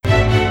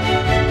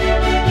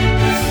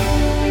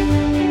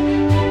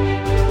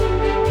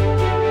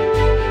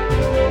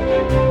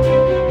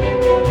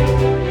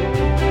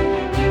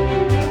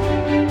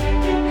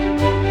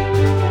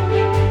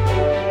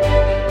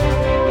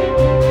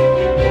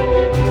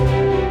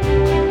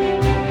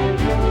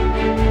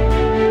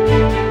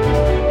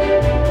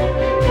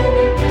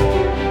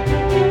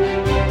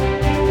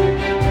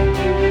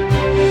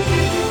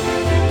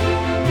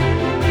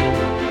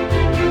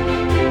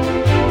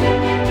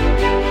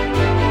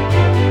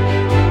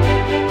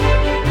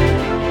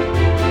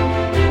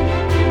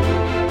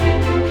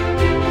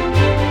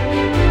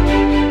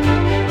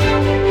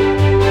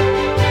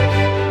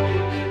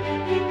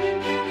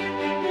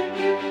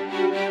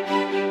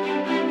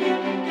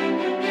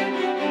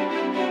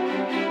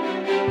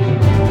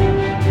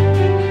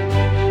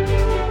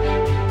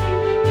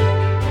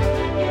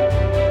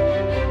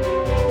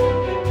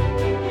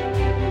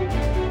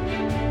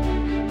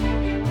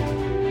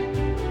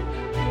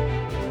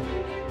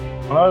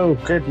Hello,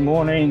 good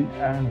morning,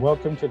 and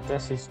welcome to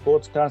Desi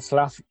Sportscast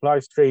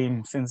live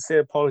stream. Sincere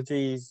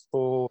apologies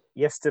for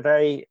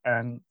yesterday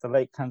and the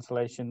late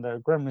cancellation. There are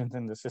gremlins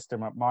in the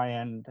system at my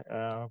end,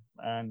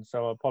 and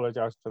so I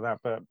apologize for that.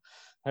 But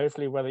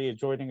hopefully, whether you're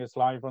joining us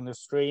live on the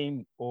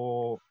stream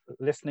or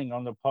listening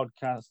on the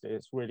podcast,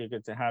 it's really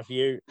good to have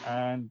you.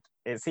 And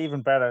it's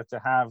even better to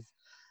have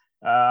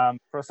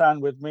Prasen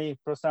with me.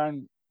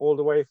 Prasen, all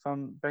the way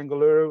from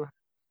Bengaluru.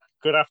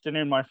 Good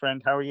afternoon, my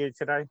friend. How are you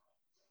today?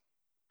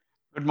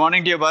 Good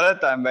morning to you,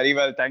 Bharat. I'm very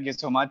well. Thank you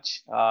so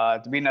much.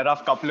 It's been a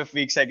rough couple of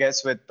weeks, I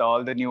guess, with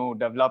all the new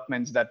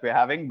developments that we're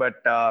having, but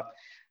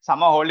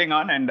some are holding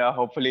on and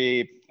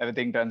hopefully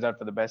everything turns out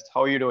for the best.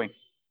 How are you doing?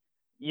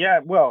 Yeah,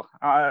 well,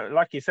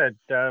 like you said,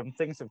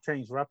 things have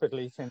changed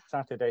rapidly since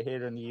Saturday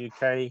here in the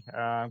UK.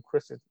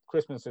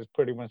 Christmas has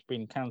pretty much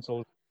been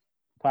cancelled.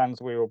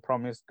 Plans we were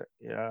promised,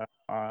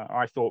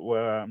 I thought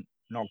were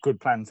not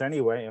good plans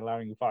anyway,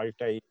 allowing 5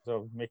 days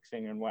of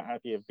mixing and what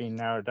have you, have been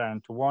narrowed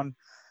down to one.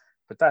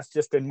 But that's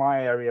just in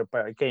my area.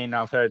 But again,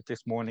 I've heard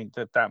this morning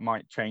that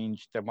might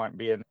change. There might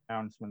be an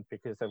announcement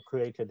because they've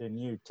created a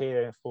new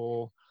tier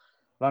for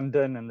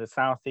London and the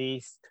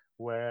southeast,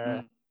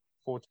 where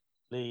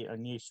fortunately a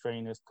new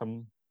strain has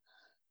come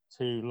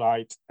to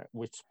light,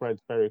 which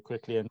spreads very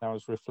quickly, and that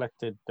was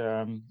reflected.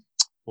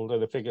 Although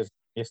the figures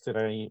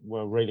yesterday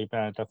were really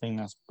bad, I think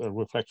that's a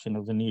reflection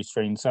of the new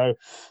strain. So,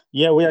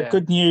 yeah, we had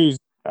good news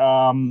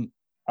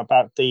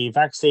about the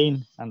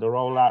vaccine and the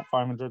rollout.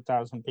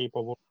 500,000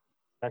 people were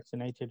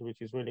vaccinated,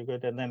 which is really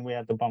good. And then we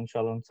had the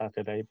bombshell on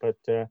Saturday. But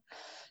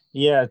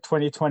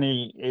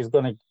 2020 is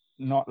going to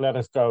not let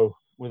us go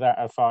without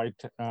a fight.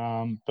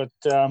 But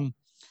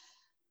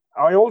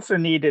I also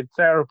needed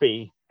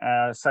therapy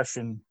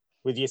session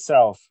with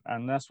yourself,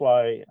 and that's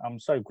why I'm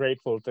so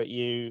grateful that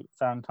you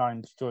found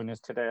time to join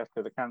us today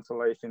after the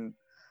cancellation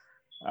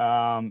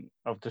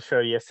of the show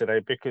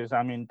yesterday, because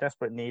I'm in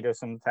desperate need of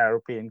some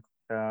therapy and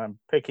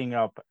picking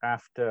up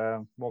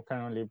after what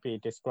can only be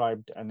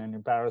described as an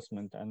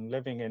embarrassment, and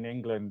living in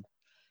England,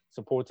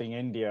 supporting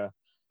India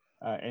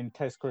in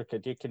Test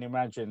cricket. You can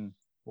imagine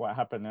what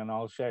happened, and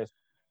I'll share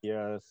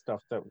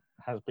stuff that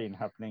has been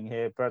happening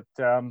here. But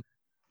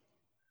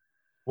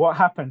what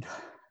happened?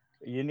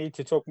 You need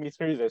to talk me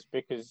through this,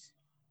 because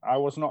I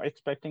was not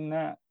expecting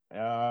that.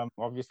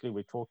 Obviously,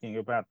 we're talking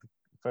about the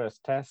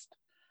first test.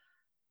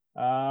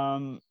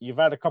 You've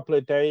had a couple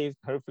of days.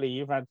 Hopefully,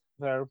 you've had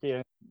therapy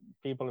and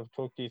people have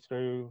talked you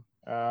through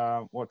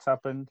what's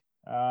happened.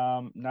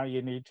 Now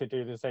you need to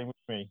do the same with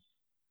me.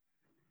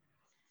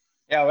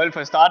 Yeah, well,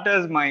 for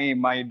starters,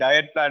 my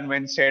diet plan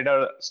went straight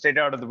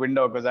out of the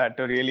window because I had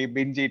to really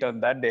binge eat on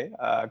that day.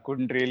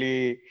 Couldn't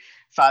really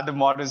fathom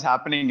what was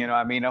happening.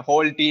 I mean, a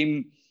whole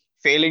team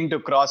failing to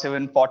cross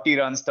even 40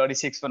 runs,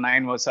 36 for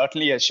 9 was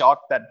certainly a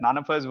shock that none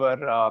of us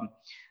were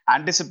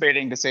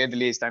anticipating, to say the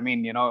least. I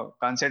mean,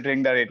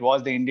 considering that it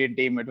was the Indian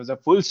team, it was a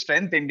full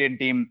strength Indian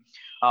team.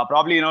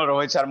 Probably,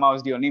 Rohit Sharma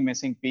was the only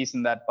missing piece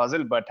in that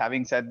puzzle. But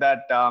having said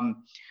that,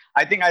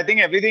 I think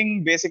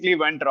everything basically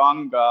went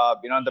wrong.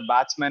 The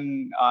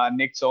batsman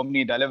nicked so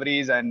many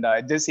deliveries, and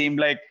it just seemed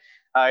like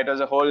it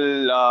was a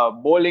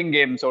whole bowling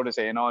game, so to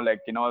say.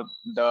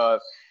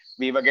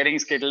 We were getting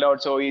skittled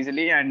out so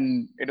easily,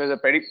 and it was a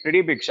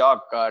pretty big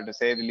shock, to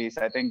say the least.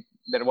 I think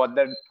there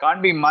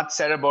can't be much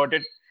said about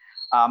it.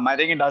 I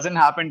think it doesn't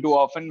happen too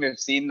often. We've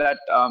seen that.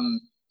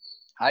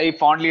 I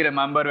fondly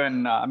remember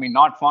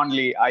not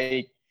fondly,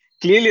 I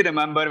clearly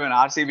remember when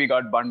RCB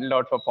got bundled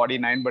out for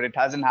 49, but it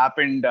hasn't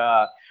happened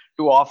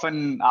too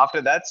often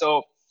after that.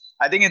 So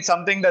I think it's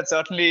something that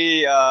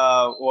certainly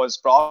was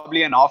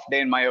probably an off day,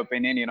 in my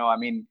opinion.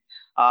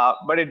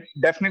 But it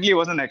definitely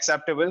wasn't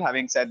acceptable.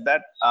 Having said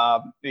that,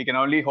 we can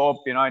only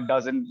hope,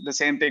 the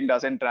same thing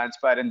doesn't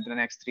transpire in the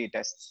next 3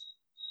 tests.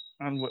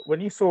 And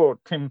when you saw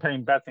Tim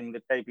Payne batting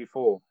the day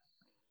before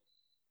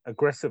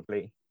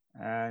aggressively,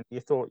 and you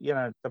thought,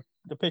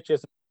 the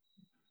pitches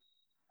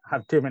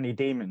have too many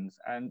demons,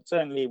 and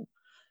certainly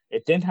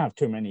it didn't have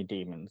too many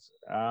demons.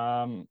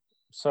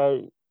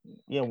 So,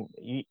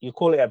 you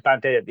call it a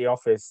bad day at the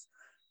office.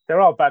 There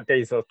are bad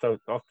days at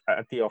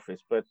the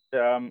office, but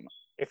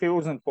if it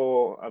wasn't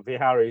for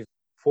Vihari's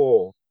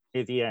 4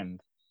 at the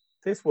end,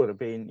 this would have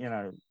been,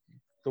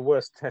 the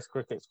worst Test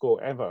cricket score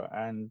ever.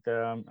 And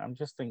I'm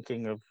just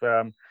thinking of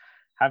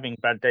having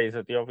bad days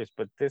at the office,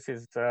 but this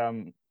is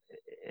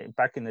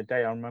back in the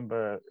day. I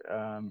remember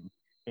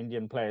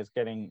Indian players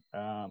getting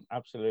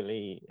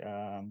absolutely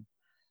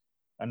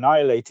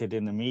annihilated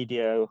in the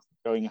media,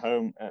 going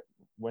home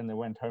when they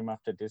went home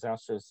after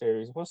disastrous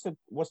series. What's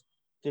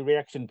the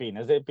reaction been?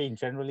 Has it been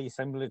generally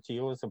similar to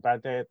yours, a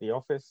bad day at the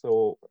office,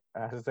 or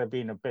has there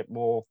been a bit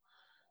more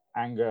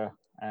anger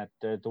at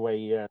the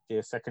way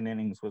the second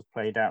innings was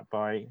played out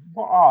by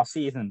what are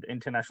seasoned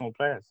international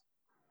players?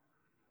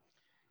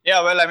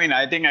 Yeah, well,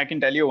 I think I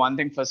can tell you one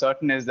thing for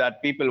certain is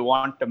that people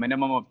want a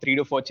minimum of 3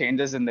 to 4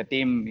 changes in the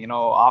team,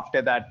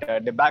 after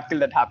that debacle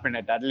that happened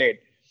at Adelaide.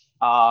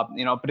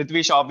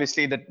 Prithvish,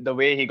 obviously, the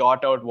way he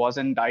got out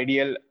wasn't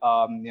ideal.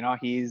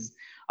 He's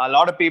a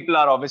lot of people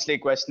are obviously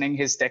questioning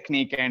his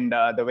technique and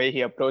the way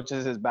he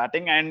approaches his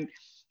batting. And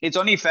it's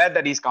only fair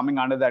that he's coming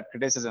under that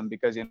criticism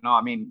because, you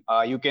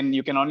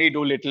can only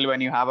do little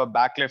when you have a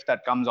backlift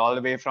that comes all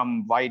the way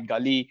from wide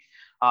gully.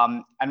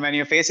 And when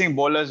you're facing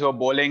bowlers who are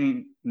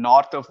bowling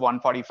north of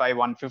 145,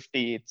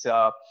 150,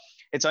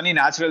 it's only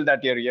natural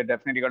that you're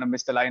definitely going to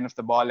miss the line of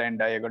the ball and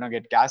you're going to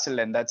get castled.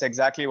 And that's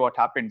exactly what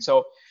happened.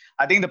 So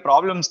I think the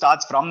problem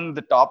starts from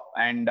the top,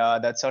 and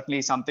that's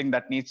certainly something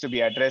that needs to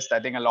be addressed. I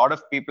think a lot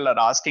of people are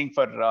asking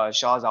for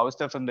Shaw's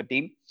ouster from the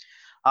team.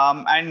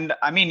 And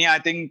I mean, yeah, I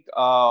think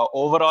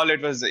overall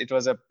it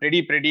was a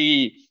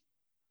pretty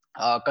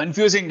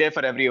confusing day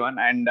for everyone.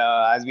 And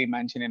as we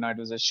mentioned, it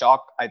was a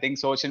shock. I think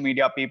social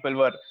media people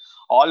were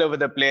all over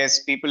the place.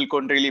 People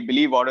couldn't really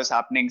believe what was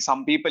happening.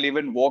 Some people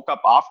even woke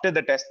up after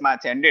the test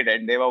match ended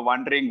and they were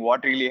wondering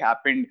what really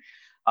happened.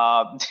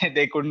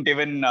 They couldn't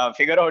even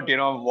figure out,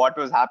 what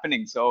was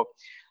happening. So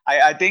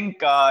I think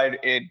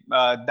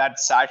that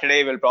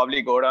Saturday will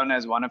probably go down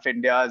as one of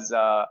India's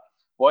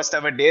worst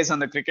ever days on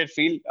the cricket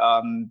field.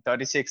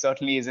 36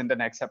 certainly isn't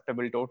an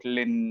acceptable total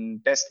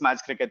in test match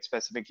cricket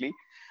specifically.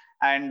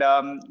 And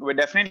we're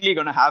definitely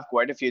going to have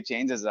quite a few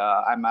changes.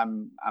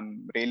 I'm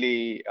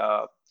really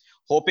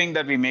hoping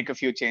that we make a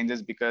few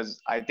changes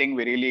because I think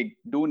we really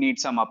do need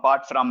some,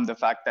 apart from the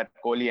fact that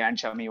Kohli and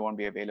Shami won't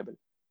be available.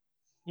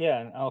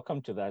 Yeah, I'll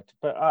come to that.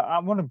 But I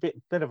want a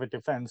bit of a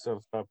defense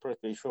of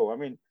Prithvi Shaw. I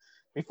mean,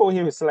 before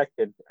he was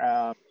selected,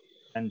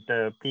 and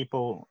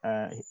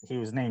he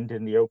was named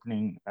in the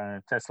opening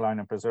test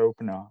lineup as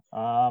opener.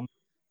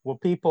 Were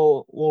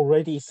people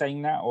already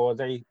saying that, or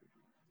they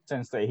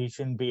sense that he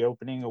shouldn't be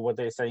opening, or were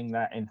they saying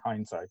that in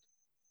hindsight?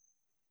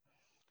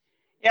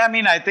 Yeah, I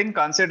mean, I think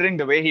considering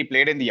the way he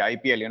played in the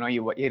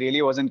IPL, he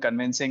really wasn't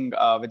convincing,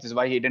 which is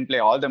why he didn't play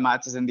all the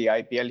matches in the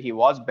IPL. He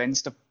was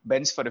benched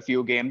for a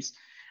few games,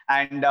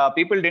 and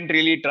people didn't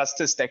really trust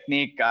his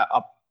technique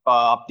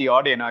up the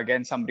order.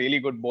 Again, some really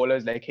good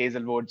bowlers like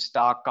Hazelwood,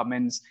 Stark,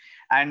 Cummins,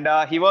 and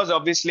he was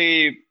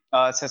obviously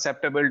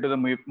susceptible to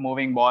the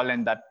moving ball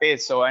and that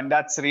pace. So, and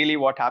that's really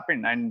what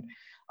happened. And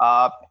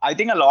I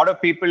think a lot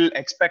of people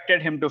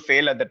expected him to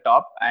fail at the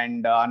top,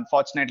 and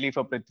unfortunately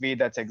for Prithvi,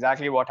 that's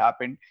exactly what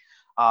happened.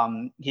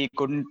 He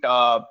couldn't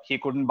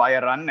buy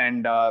a run,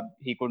 and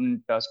he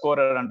couldn't score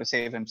a run to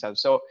save himself.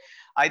 So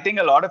I think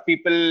a lot of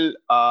people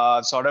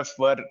sort of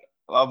were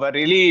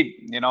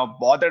really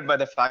bothered by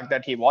the fact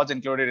that he was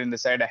included in the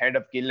side ahead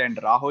of Gill and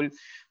Rahul.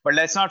 But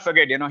let's not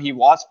forget, he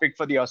was picked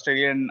for the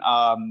Australian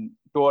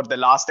tour the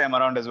last time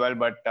around as well,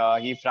 but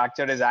he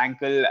fractured his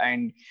ankle,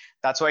 and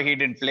that's why he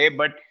didn't play.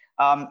 But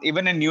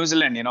even in New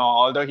Zealand,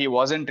 although he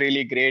wasn't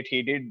really great,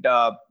 he did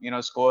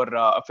score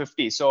a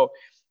 50. So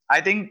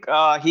I think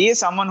he is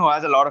someone who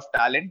has a lot of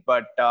talent,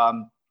 but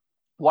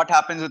what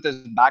happens with his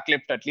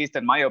backlift, at least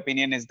in my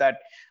opinion, is that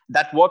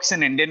works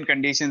in Indian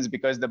conditions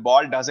because the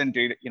ball doesn't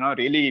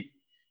really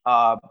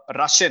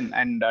rush in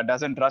and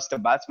doesn't rush the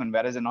batsman.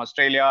 Whereas in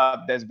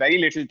Australia, there's very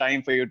little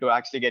time for you to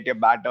actually get your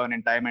bat down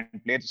in time and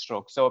play the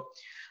stroke. So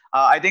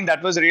I think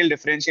that was a real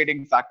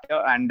differentiating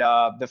factor. And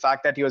the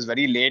fact that he was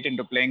very late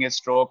into playing his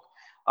stroke,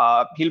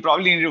 he'll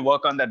probably need to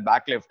work on that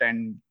backlift.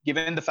 And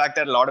given the fact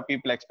that a lot of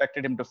people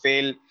expected him to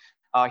fail,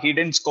 he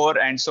didn't score,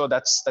 and so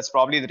that's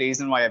probably the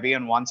reason why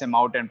everyone wants him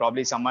out, and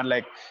probably someone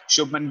like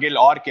Shubman Gill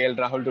or KL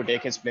Rahul to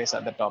take his place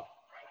at the top.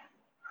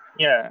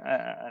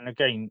 Yeah, and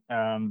again,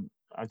 I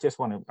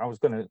was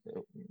going to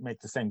make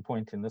the same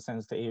point in the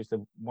sense that he was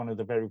one of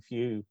the very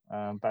few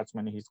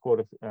batsmen who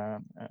scored a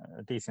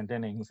decent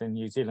innings in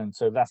New Zealand.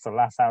 So that's the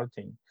last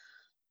outing.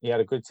 He had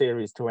a good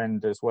series to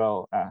end as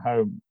well at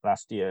home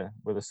last year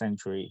with a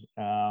century.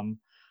 And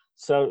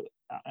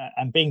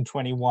being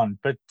 21,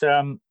 but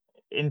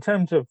in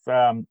terms of,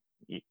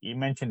 you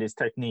mentioned his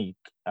technique,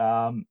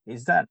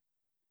 is that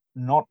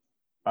not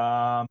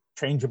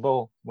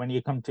changeable when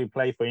you come to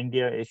play for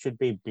India? It should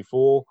be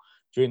before,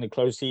 during the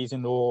close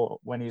season, or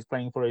when he's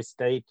playing for his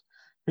state.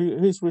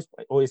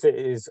 Or is it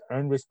his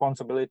own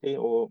responsibility?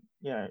 Or,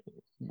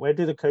 where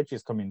do the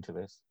coaches come into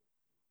this?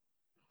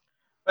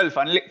 Well,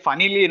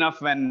 funnily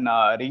enough, when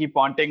Ricky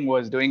Ponting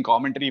was doing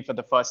commentary for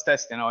the first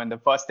test, in the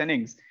first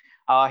innings,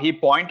 he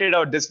pointed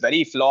out this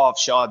very flaw of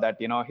Shaw that,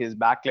 his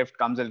backlift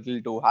comes a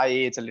little too high,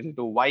 it's a little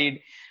too wide.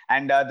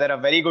 And there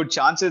are very good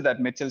chances that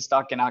Mitchell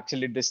Starc can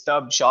actually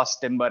disturb Shaw's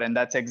timber. And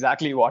that's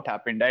exactly what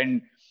happened.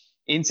 And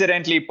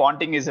incidentally,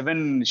 Ponting is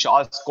even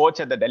Shaw's coach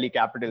at the Delhi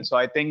Capitals. So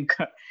I think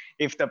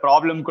if the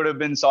problem could have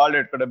been solved,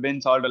 it could have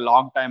been solved a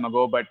long time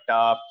ago. But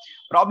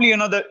probably,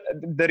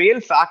 the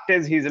real fact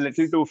is he's a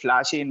little too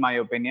flashy, in my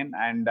opinion.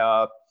 And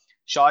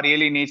Shaw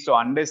really needs to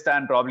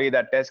understand probably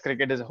that Test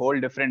cricket is a whole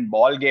different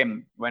ball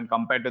game when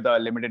compared to the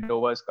limited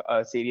overs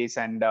series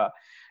and the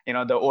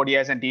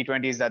ODIs and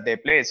T20s that they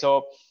play.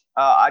 So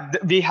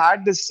we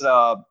had this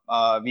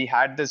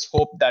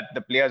hope that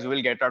the players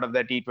will get out of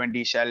the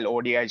T20 shell,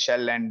 ODI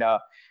shell, and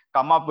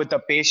come up with a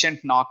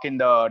patient knock in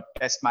the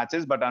Test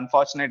matches. But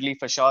unfortunately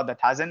for Shaw, that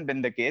hasn't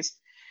been the case.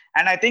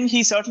 And I think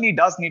he certainly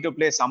does need to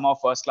play some of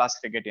first-class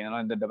cricket,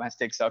 in the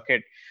domestic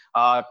circuit,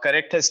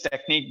 correct his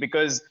technique,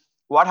 because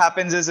what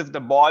happens is if the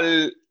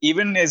ball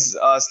even is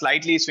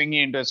slightly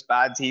swinging into his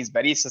pads, he's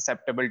very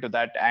susceptible to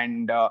that,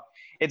 and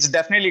it's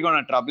definitely going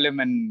to trouble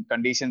him in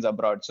conditions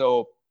abroad.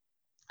 So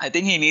I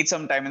think he needs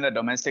some time in the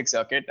domestic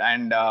circuit,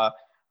 and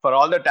for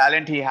all the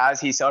talent he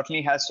has, he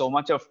certainly has so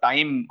much of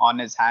time on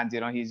his hands.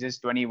 He's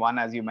just 21,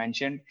 as you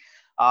mentioned.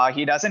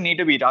 He doesn't need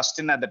to be rushed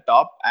in at the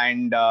top,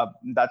 and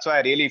that's why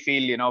I really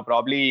feel,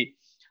 probably.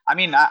 I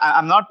mean,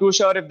 I'm not too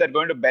sure if they're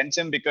going to bench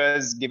him,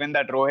 because given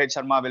that Rohit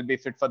Sharma will be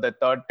fit for the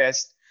third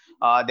test,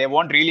 they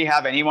won't really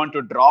have anyone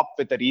to drop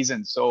with a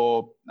reason.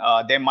 So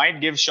they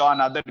might give Shaw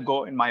another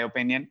go, in my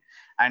opinion.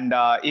 And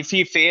if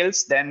he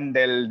fails, then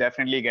they'll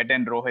definitely get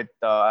in Rohit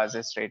as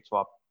a straight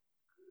swap.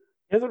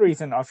 The other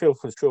reason I feel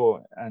for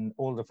sure, and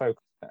all the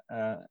focus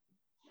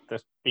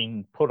that's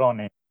been put on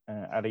it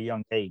at a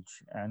young age,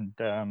 and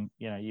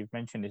you've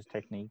mentioned his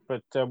technique,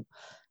 but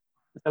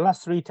the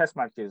last three Test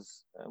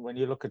matches, when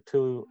you look at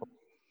two,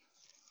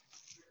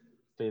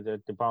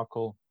 the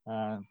debacle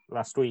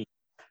last week,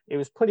 it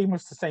was pretty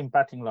much the same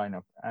batting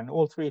lineup, and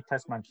all three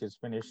Test matches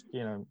finished,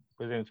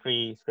 within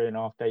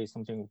 3.5 days,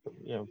 something,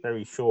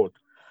 very short.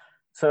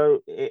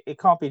 So it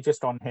can't be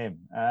just on him.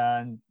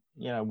 And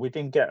we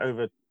didn't get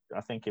over,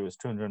 I think it was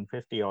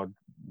 250 odd.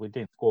 We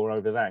didn't score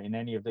over that in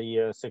any of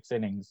the 6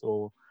 innings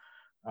or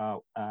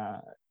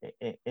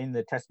in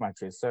the Test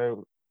matches.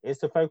 So is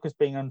the focus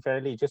being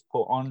unfairly just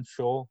put on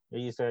Shaw?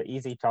 He's an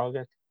easy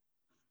target.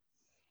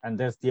 And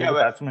there's the other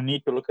batsmen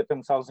need to look at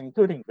themselves,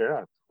 including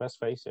Virat. Let's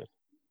face it.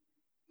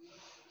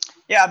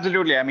 Yeah,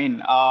 absolutely. I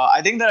mean,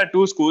 I think there are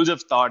two schools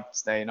of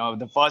thoughts there.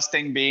 The first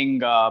thing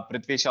being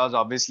Prithvi Shaw is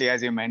obviously,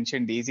 as you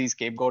mentioned, the easy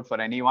scapegoat for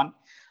anyone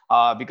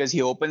because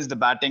he opens the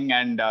batting,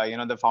 and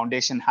the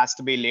foundation has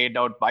to be laid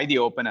out by the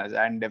openers.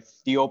 And if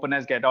the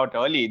openers get out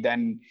early,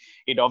 then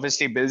it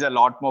obviously builds a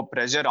lot more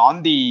pressure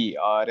on the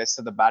rest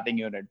of the batting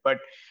unit. But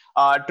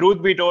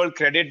truth be told,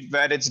 credit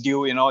where it's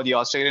due. The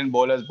Australian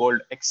bowlers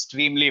bowled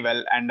extremely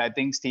well, and I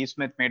think Steve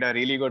Smith made a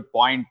really good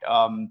point.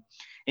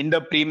 In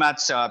the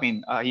pre-match,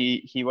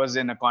 he was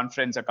in a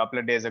conference a couple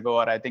of days ago,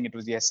 or I think it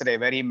was yesterday,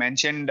 where he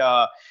mentioned,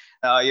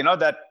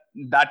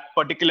 that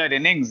particular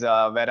innings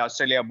where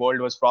Australia bowled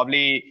was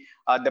probably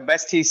the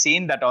best he's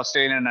seen that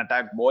Australian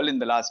attack bowl in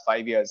the last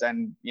 5 years.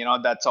 And,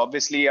 that's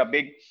obviously a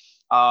big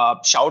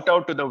shout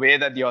out to the way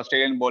that the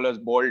Australian bowlers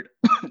bowled.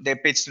 They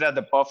pitched it at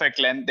the perfect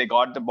length. They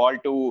got the ball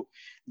to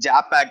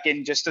jab back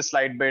in just a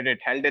slight bit. It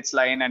held its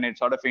line, and it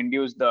sort of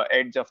induced the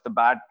edge of the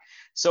bat.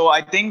 So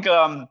I think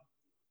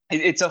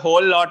it's a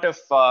whole lot of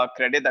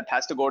credit that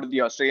has to go to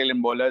the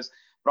Australian bowlers.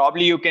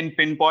 Probably you can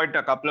pinpoint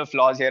a couple of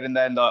flaws here and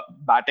there in the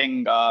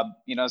batting,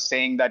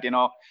 saying that,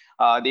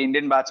 the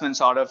Indian batsmen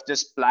sort of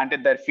just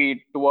planted their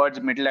feet towards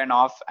middle and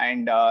off,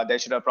 and they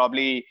should have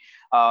probably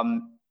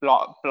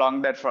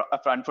plunged their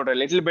front foot a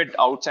little bit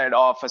outside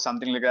off or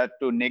something like that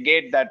to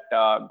negate that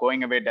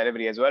going away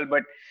delivery as well.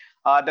 But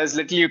there's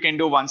little you can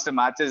do once the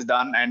match is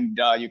done, and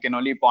you can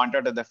only point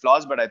out at the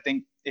flaws. But I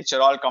think it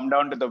should all come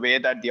down to the way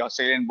that the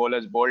Australian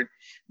bowlers bowled.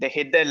 They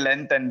hit their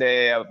length, and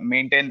they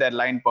maintained their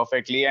line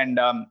perfectly. And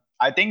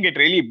I think it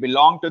really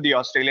belonged to the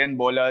Australian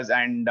bowlers,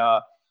 and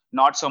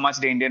not so much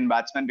the Indian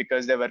batsmen,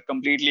 because they were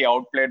completely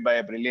outplayed by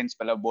a brilliant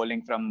spell of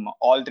bowling from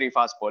all three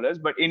fast bowlers,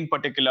 but in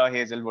particular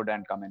Hazelwood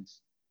and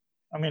Cummins.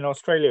 I mean,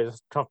 Australia is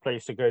a tough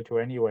place to go to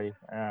anyway,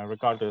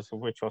 regardless of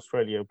which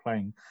Australia you're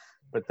playing.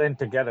 But then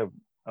to get a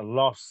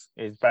loss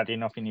is bad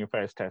enough in your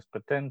first test,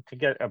 but then to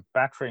get a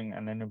battering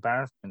and an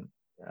embarrassment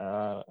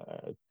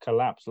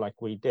collapse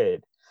like we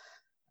did,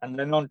 and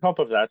then on top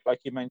of that, like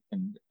you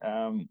mentioned,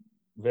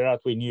 Virat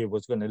we knew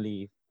was going to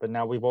leave, but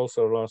now we've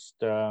also lost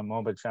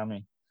Mohammad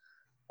Shami.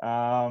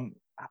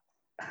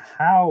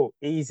 How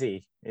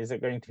easy is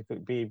it going to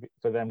be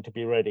for them to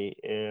be ready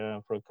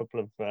for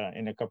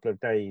in a couple of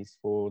days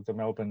for the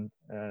Melbourne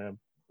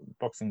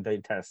Boxing Day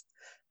test?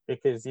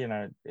 Because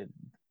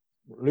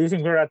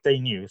losing Virat they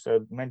knew,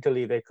 so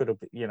mentally they could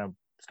have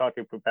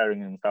started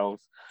preparing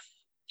themselves,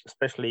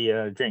 especially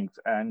Jinx,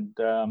 and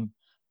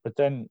but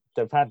then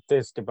they've had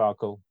this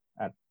debacle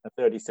at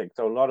 36,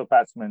 so a lot of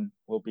batsmen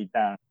will be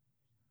down.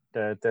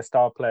 The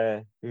star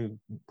player who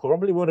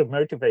probably would have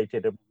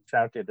motivated them,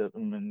 shouted at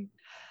them, and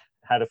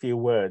had a few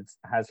words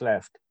has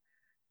left.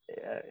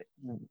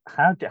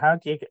 How do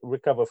you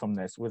recover from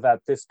this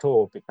without this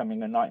tour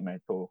becoming a nightmare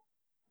tour?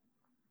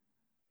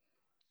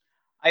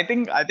 I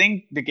think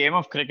the game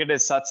of cricket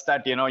is such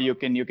that you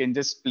can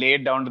just play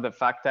it down to the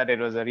fact that it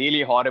was a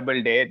really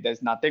horrible day.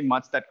 There's nothing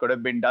much that could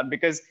have been done,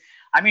 because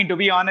I mean, to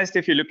be honest,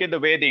 if you look at the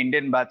way the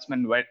Indian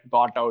batsmen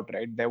got out,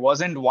 right, there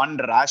wasn't one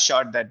rash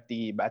shot that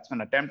the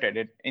batsman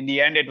attempted. In the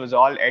end, it was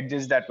all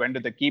edges that went to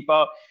the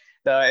keeper.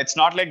 It's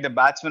not like the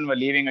batsmen were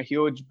leaving a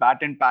huge bat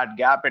and pad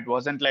gap. It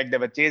wasn't like they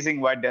were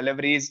chasing wide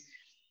deliveries.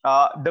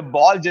 The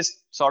ball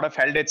just sort of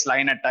held its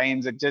line at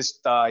times. It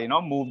just,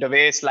 moved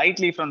away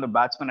slightly from the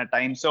batsman at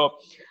times. So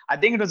I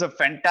think it was a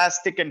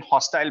fantastic and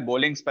hostile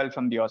bowling spell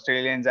from the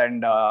Australians,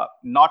 and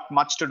not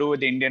much to do with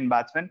the Indian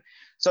batsmen.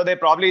 So they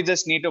probably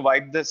just need to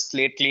wipe the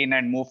slate clean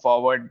and move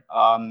forward.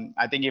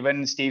 I think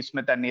even Steve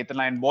Smith and Nathan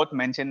Lyon both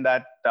mentioned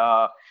that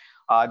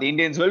the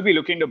Indians will be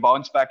looking to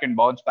bounce back and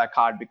bounce back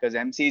hard, because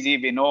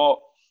MCG, we know,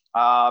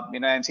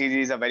 MCG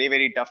is a very,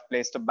 very tough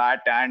place to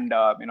bat, and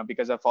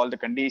because of all the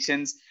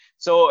conditions.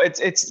 So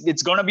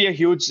it's going to be a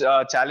huge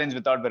challenge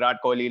without Virat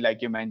Kohli,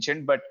 like you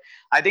mentioned. But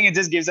I think it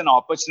just gives an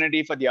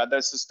opportunity for the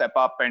others to step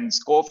up and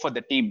score for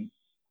the team.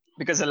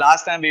 Because the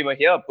last time we were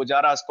here,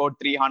 Pujara scored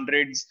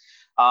 300s.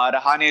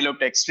 Rahane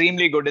looked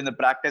extremely good in the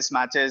practice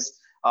matches.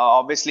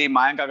 Obviously,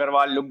 Mayank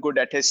Agarwal looked good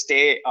at his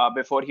stay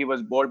before he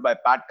was bowled by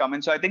Pat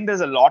Cummins. So I think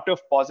there's a lot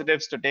of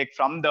positives to take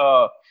from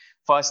the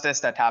first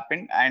test that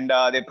happened, and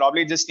they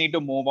probably just need to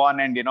move on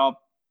and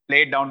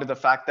play it down to the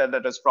fact that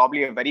that was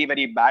probably a very,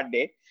 very bad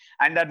day,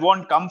 and that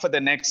won't come for the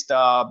next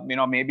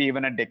maybe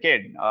even a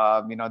decade.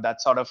 That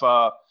sort of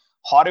a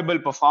horrible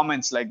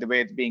performance, like the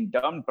way it's being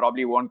termed,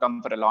 probably won't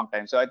come for a long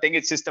time. So I think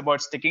it's just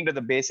about sticking to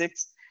the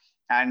basics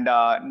and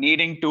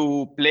needing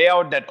to play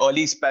out that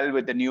early spell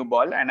with the new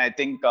ball. And I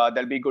think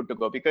they'll be good to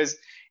go, because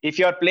if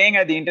you're playing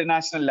at the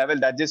international level,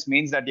 that just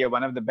means that you're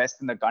one of the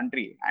best in the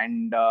country.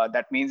 And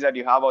that means that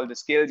you have all the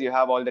skills, you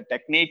have all the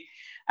technique.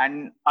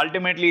 And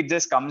ultimately, it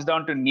just comes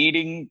down to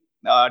needing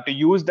to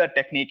use that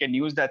technique and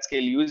use that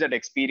skill, use that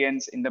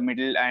experience in the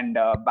middle, and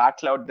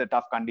battle out the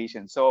tough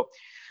conditions. So,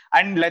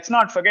 and let's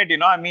not forget,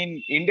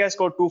 India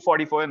scored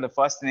 244 in the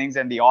first innings,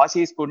 and the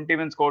Aussies couldn't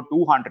even score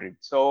 200.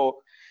 So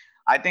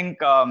I think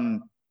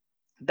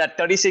that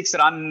 36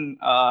 run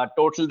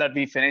total that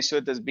we finished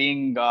with is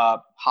being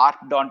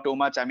harped on too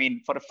much. I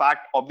mean, for a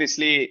fact,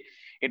 obviously,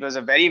 it was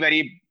a very,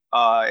 very,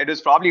 it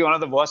was probably one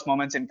of the worst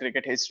moments in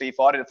cricket history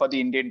for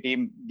the Indian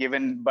team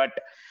given. But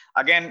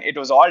again, it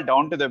was all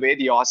down to the way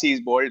the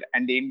Aussies bowled,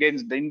 and the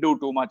Indians didn't do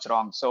too much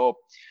wrong. So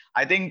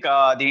I think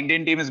the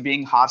Indian team is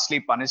being harshly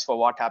punished for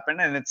what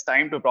happened, and it's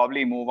time to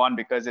probably move on,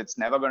 because it's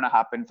never going to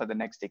happen for the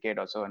next decade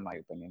or so, in my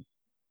opinion.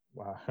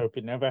 Well, I hope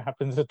it never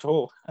happens at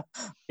all,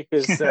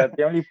 because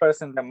the only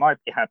person that might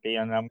be happy,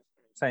 and I'm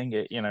saying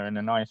it, in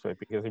a nice way,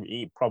 because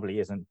he probably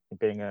isn't,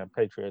 being a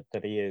patriot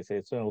that he is,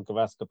 it's Sunil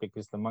Gavaskar,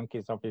 because the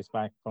monkey's off his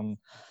back from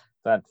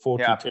that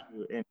 42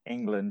 in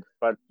England.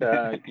 But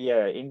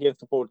Indian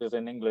supporters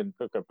in England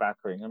took a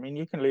battering. I mean,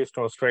 you can lose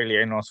to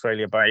Australia in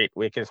Australia by 8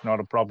 wickets, not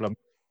a problem.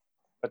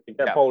 But to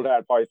get bowled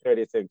out by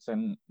 36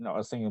 and not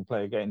a single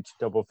player getting to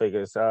double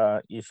figures,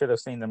 you should have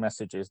seen the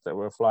messages that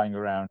were flying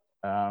around.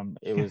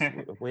 It was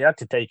we had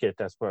to take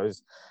it, I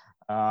suppose,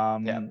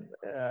 and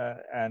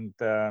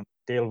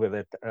deal with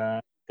it.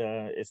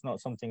 It's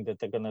not something that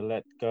they're going to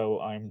let go,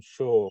 I'm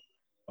sure,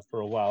 for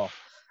a while.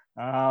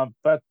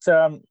 But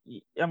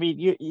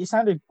you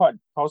sounded quite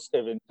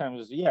positive in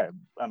terms of,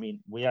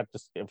 we had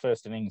the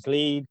first innings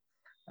lead.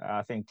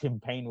 I think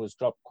Tim Payne was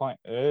dropped quite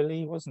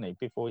early, wasn't he,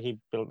 before he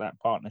built that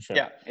partnership?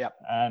 Yeah.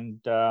 And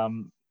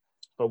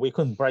but we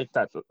couldn't break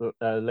that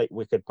late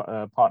wicket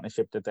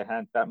partnership that they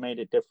had. That made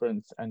a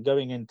difference. And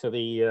going into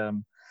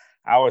the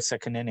our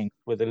second inning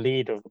with a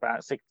lead of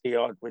about 60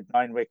 odd with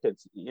 9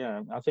 wickets,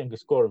 I think a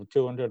score of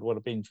 200 would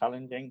have been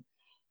challenging.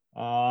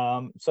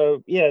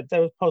 So there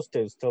were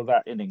positives till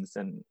that innings,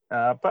 and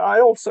but I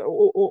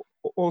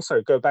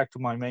also go back to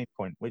my main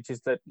point, which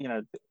is that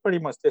pretty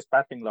much this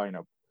batting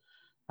lineup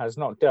has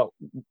not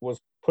was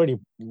pretty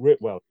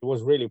well. It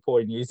was really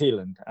poor in New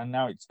Zealand, and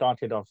now it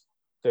started off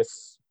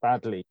this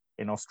badly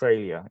in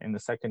Australia in the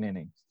second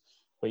innings.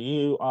 But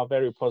you are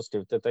very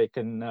positive that they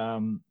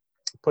can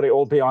put it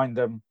all behind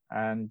them,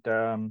 and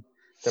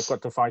they've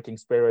got the fighting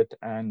spirit,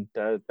 and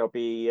they'll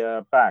be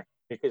back,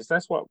 because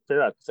that's what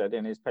Virat said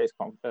in his press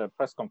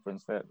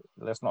conference, that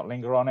let's not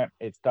linger on it.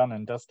 It's done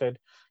and dusted.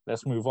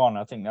 Let's move on.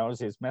 I think that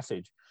was his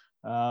message.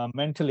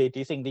 Mentally, do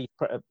you think these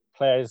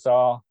players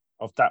are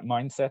of that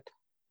mindset?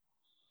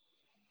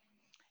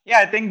 Yeah,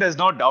 I think there's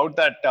no doubt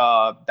that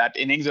that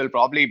innings will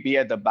probably be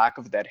at the back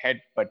of their head.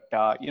 But,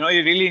 you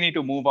really need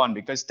to move on,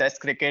 because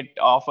Test cricket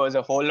offers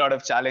a whole lot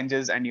of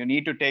challenges, and you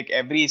need to take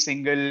every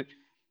single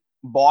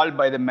ball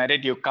by the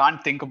merit. You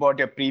can't think about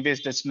your previous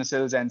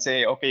dismissals and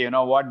say, okay, you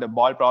know what, the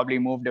ball probably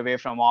moved away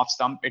from off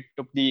stump. It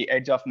took the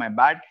edge off my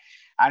bat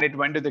and it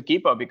went to the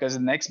keeper, because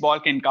the next ball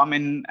can come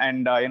in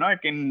and,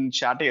 it can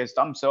shatter your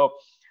stump. So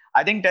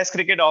I think Test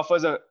cricket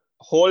offers a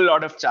whole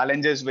lot of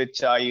challenges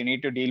which you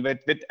need to deal with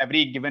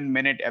every given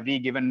minute, every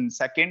given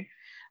second.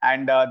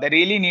 And they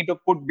really need to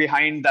put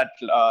behind that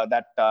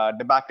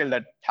debacle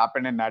that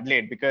happened in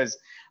Adelaide, because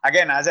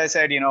again, as I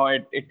said,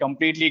 it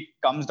completely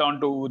comes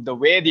down to the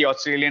way the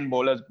Australian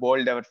bowlers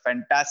bowled. They were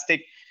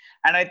fantastic,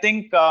 and I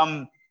think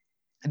the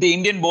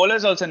Indian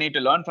bowlers also need to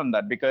learn from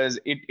that, because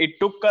it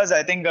took us,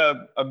 I think,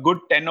 a good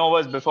 10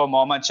 overs before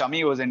Mohammad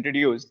Shami was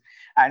introduced,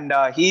 and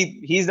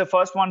he's the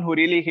first one who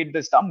really hit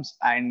the stumps,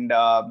 and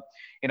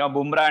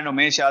Bumrah and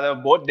Umesh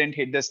Yadav both didn't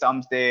hit the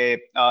stumps. The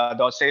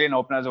Australian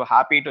openers were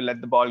happy to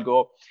let the ball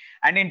go.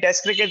 And in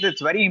Test cricket,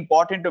 it's very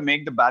important to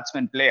make the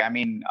batsman play. I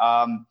mean,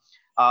 all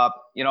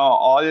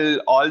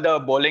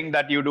the bowling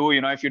that you do,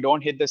 if you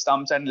don't hit the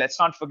stumps, and let's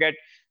not forget,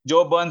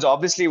 Joe Burns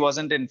obviously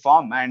wasn't in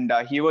form, and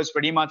he was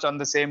pretty much on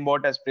the same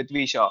boat as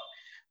Prithvi Shaw.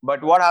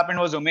 But what happened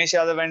was Umesh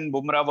Yadav and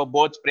Bumrah were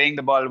both spraying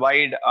the ball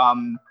wide.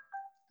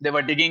 They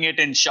were digging it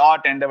in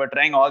short, and they were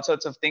trying all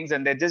sorts of things,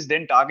 and they just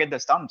didn't target the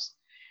stumps.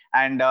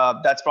 And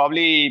that's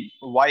probably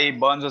why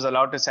Burns was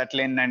allowed to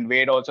settle in and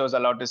Wade also was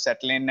allowed to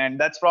settle in. And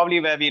that's probably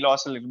where we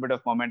lost a little bit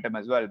of momentum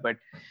as well. But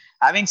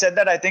having said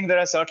that, I think there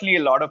are certainly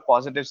a lot of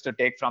positives to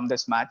take from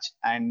this match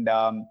and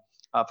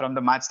from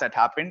the match that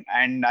happened.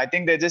 And I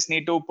think they just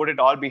need to put it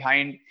all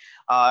behind.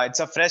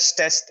 It's a fresh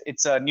test.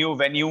 It's a new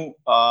venue,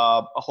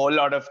 a whole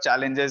lot of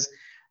challenges.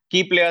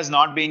 Key players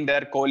not being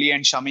there, Kohli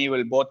and Shami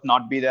will both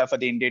not be there for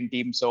the Indian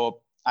team. So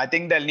I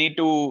think they'll need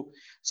to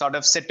sort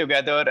of sit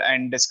together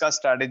and discuss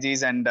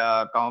strategies and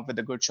come up with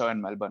a good show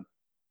in Melbourne.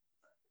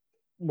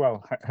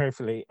 Well,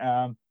 hopefully.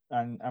 And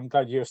I'm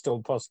glad you're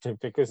still positive,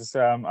 because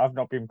I've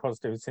not been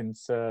positive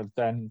since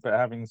then. But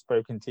having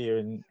spoken to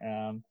you,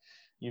 and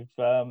you've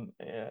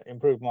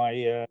improved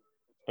my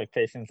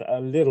expectations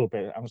a little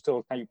bit. I'm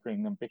still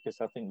tapering them,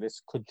 because I think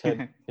this could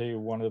turn into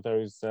one of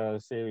those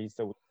series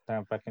that we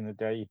had back in the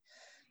day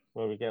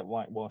where we get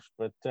whitewashed,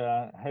 but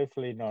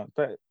hopefully not.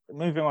 But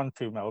moving on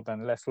to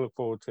Melbourne, let's look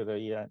forward to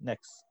the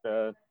next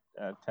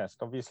test.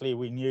 Obviously,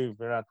 we knew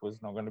Virat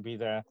was not going to be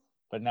there,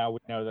 but now we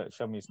know that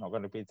Shami's not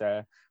going to be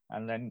there.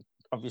 And then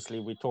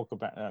obviously we talk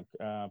about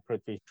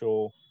Prithvi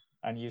Shaw,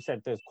 and you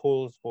said there's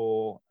calls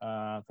for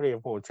 3 or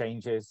 4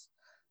 changes.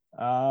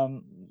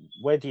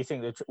 Where do you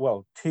think that?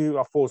 Well, 2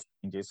 or 4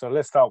 changes. So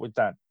let's start with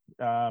that.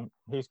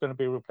 Who's going to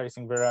be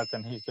replacing Virat,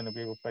 and who's going to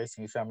be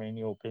replacing Shami, in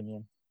your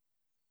opinion?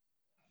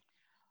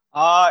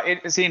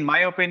 See, in my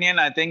opinion,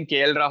 I think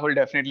KL Rahul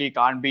definitely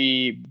can't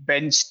be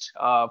benched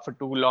for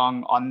too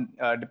long on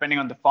depending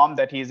on the form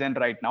that he's in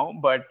right now.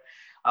 But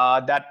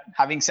that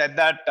having said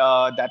that,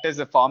 that is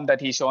the form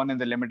that he's shown in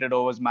the limited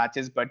overs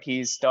matches. But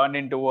he's turned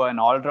into an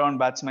all-round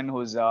batsman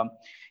who's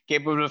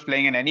capable of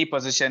playing in any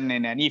position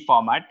in any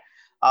format.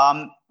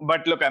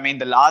 But look, I mean,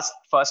 the last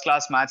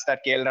first-class match that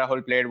KL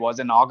Rahul played was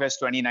in August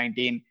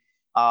 2019.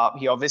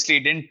 He obviously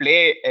didn't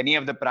play any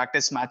of the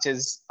practice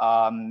matches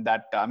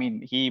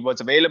he was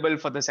available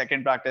for the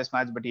second practice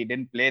match, but he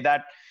didn't play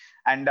that.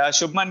 And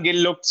Shubman Gill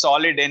looked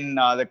solid in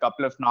the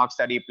couple of knocks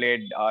that he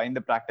played in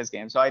the practice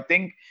game. So I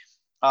think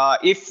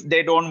if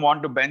they don't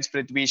want to bench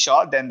Prithvi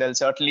Shaw, then they'll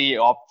certainly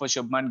opt for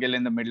Shubman Gill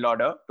in the middle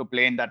order to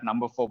play in that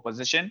number 4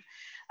 position.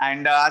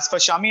 And as for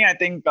Shami, I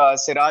think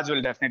Siraj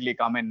will definitely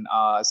come in.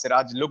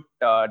 Siraj looked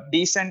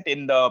decent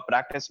in the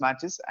practice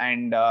matches,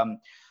 and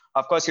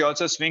of course, he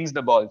also swings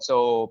the ball.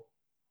 So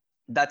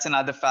that's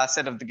another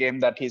facet of the game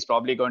that he's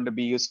probably going to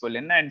be useful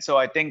in. And so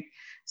I think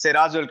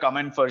Siraj will come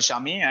in for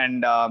Shami,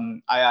 and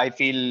I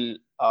feel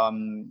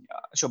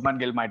Shubman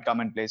Gill might come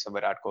in place of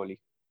Virat Kohli.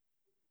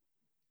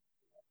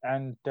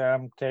 And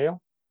KL?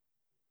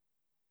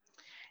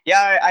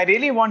 Yeah, I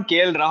really want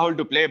KL Rahul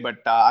to play, but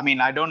I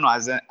mean, I don't know.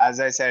 As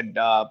I said,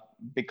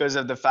 because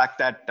of the fact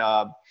that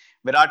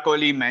Virat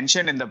Kohli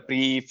mentioned in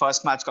the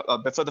first match,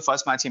 before the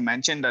first match, he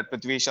mentioned that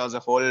Prithvi Shaw is a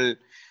whole,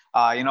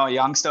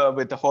 youngster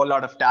with a whole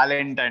lot of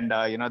talent, and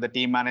the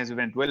team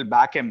management will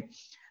back him.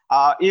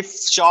 If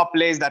Shaw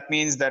plays, that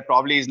means there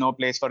probably is no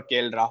place for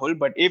KL Rahul.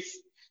 But if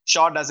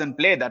Shaw doesn't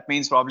play, that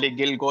means probably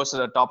Gill goes to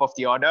the top of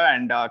the order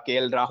and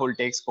KL Rahul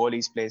takes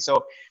Kohli's place.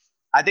 So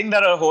I think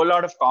there are a whole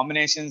lot of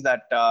combinations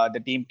that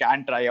the team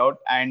can try out.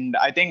 And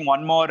I think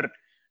one more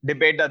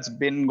debate that's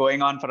been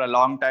going on for a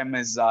long time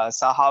is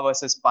Saha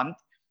versus Pant.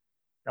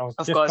 I was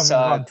just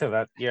coming on to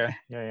that.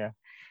 Yeah.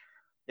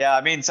 Yeah,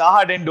 I mean,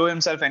 Saha didn't do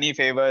himself any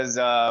favors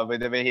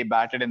with the way he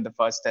batted in the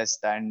first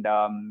test. And,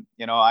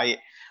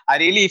 I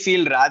really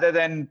feel rather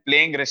than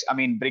bringing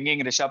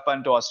Rishabh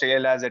Pant to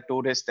Australia as a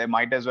tourist, they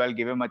might as well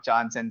give him a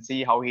chance and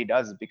see how he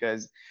does,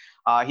 because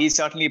he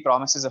certainly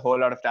promises a whole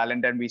lot of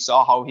talent. And we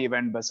saw how he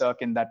went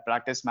berserk in that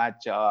practice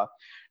match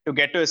to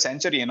get to a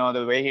century,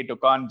 the way he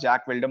took on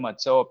Jack Wildermuth.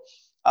 So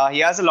he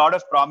has a lot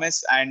of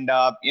promise. And,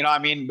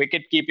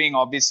 wicket keeping,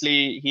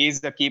 obviously,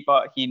 he's the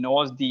keeper. He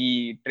knows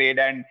the trade.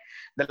 And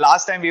the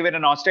last time we were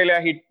in Australia,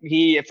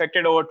 he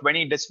effected over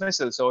 20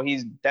 dismissals. So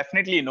he's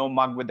definitely no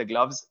mug with the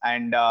gloves.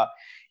 And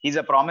he's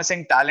a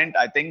promising talent.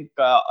 I think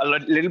a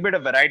little bit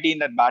of variety in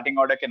that batting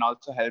order can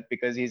also help,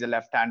 because he's a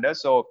left-hander.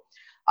 So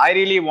I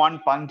really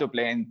want Pant to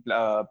play in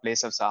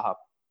place of Saha.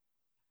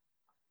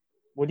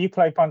 Would you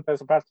play Pant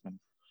as a batsman?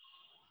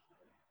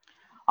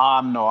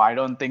 No, I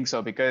don't think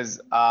so,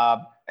 because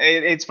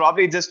it's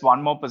probably just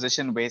one more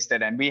position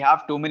wasted. And we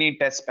have too many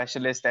test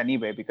specialists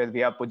anyway, because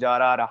we have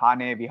Pujara,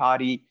 Rahane,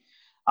 Vihari.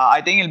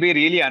 I think it'll be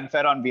really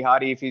unfair on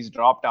Vihari if he's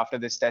dropped after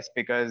this test,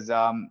 because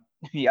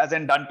he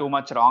hasn't done too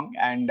much wrong.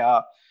 And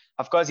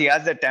of course, he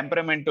has the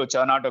temperament to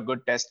churn out a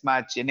good test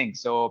match inning.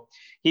 So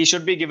he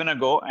should be given a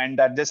go. And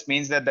that just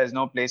means that there's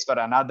no place for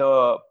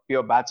another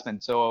pure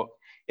batsman. So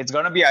it's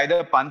going to be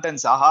either Pant and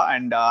Saha.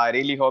 And I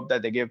really hope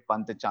that they give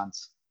Pant a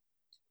chance.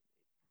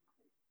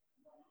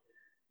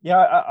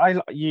 Yeah,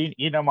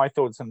 you know my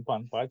thoughts on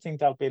Pant, but I think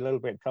that'll be a little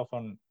bit tough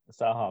on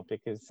Saha,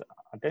 because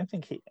I don't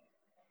think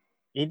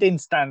he didn't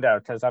stand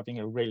out as having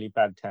a really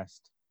bad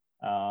test.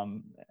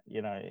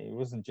 It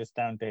wasn't just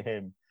down to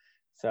him.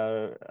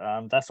 So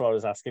that's why I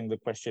was asking the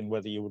question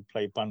whether you would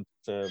play Pant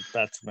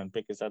batsman,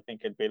 because I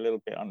think it'd be a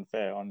little bit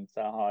unfair on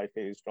Saha if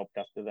he was dropped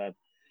after that.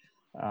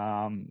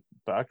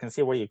 But I can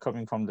see where you're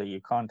coming from, that you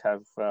can't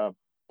have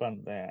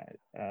front there,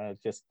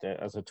 just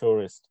as a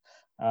tourist.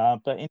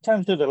 But in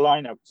terms of the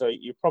lineup, so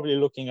you're probably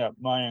looking at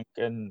Mayank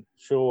and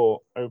Shaw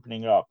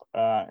opening up.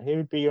 Who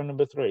would be your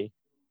number three?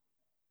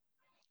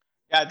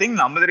 Yeah, I think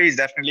number three is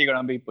definitely going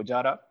to be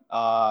Pujara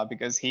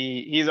because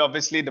he's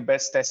obviously the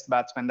best test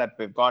batsman that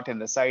we've got in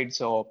the side.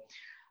 So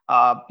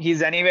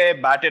he's anyway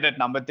batted at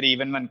number three.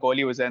 Even when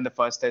Kohli was there in the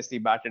first test, he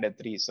batted at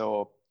three.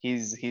 So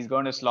he's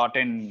going to slot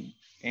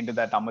into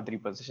that number three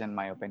position, in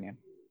my opinion.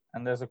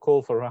 And there's a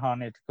call for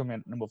Rahane to come in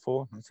at number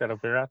four instead of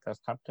Virat as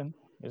captain.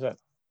 Is that?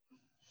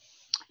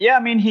 Yeah, I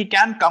mean he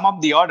can come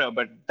up the order,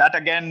 but that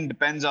again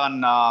depends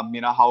on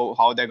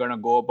how they're going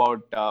to go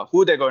about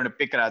who they're going to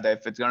pick rather.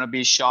 If it's going to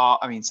be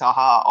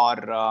Saha or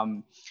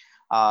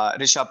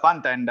Rishabh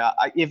Pant, and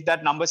if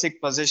that number six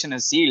position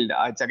is sealed,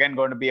 it's again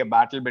going to be a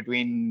battle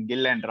between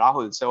Gill and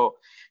Rahul. So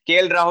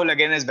KL Rahul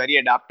again is very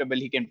adaptable.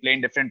 He can play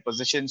in different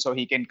positions, so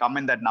he can come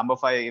in that number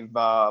five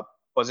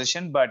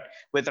position. But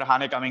with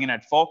Rahane coming in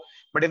at four,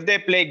 but if they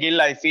play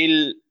Gill, I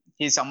feel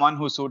he's someone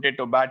who's suited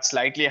to bat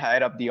slightly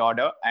higher up the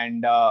order.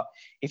 And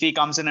if he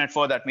comes in at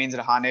four, that means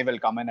Rahane will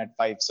come in at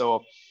five.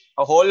 So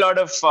a whole lot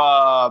of,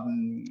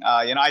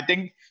 I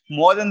think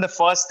more than the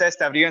first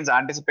test, everyone's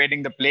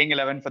anticipating the playing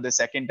 11 for the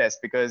second test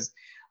because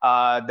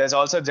there's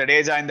also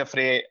Jadeja in the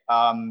fray,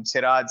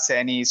 Siraj,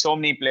 Saini, so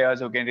many players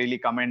who can really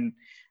come in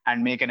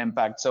and make an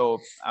impact. So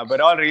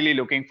we're all really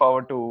looking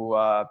forward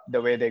to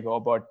the way they go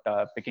about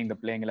picking the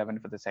playing 11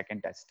 for the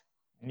second test.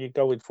 You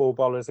go with four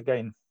bowlers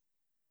again?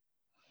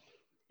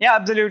 Yeah,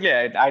 absolutely.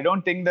 I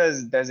don't think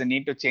there's a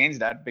need to change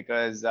that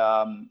because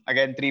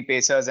again, three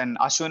pacers and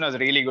Ashwin was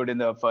really good in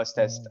the first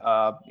test.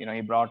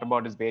 He brought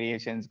about his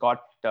variations,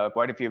 got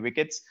quite a few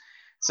wickets.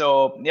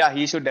 So yeah,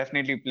 he should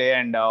definitely play,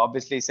 and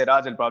obviously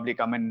Siraj will probably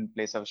come in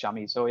place of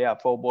Shami. So yeah,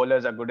 four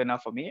bowlers are good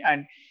enough for me.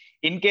 And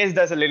in case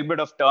there's a little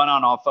bit of turn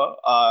on offer,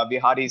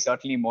 Vihari is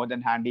certainly more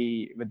than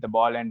handy with the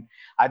ball. And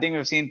I think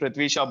we've seen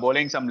Prithvi Shaw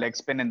bowling some leg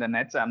spin in the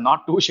nets. I'm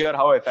not too sure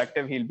how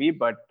effective he'll be,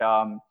 but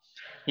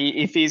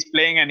if he's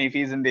playing and if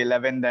he's in the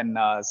 11, then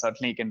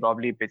certainly he can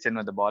probably pitch in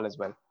with the ball as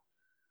well.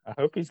 I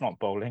hope he's not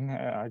bowling.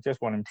 I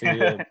just want him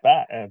to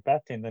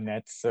bat in the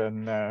nets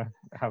and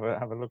have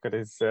a look at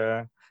his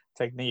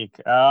technique.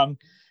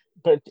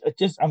 But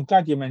I'm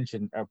glad you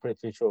mentioned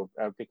Prithvi Shaw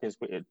because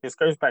this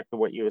goes back to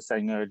what you were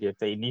saying earlier.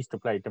 That he needs to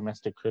play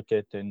domestic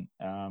cricket and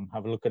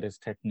have a look at his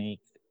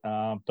technique.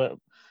 But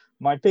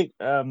my big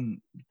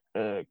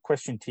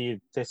question to you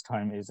this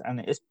time is, and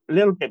it's a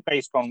little bit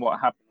based on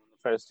what happened in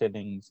the first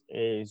innings,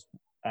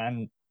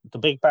 and the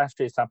Big Bash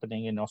is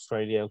happening in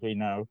Australia, as we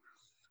know,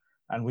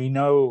 and we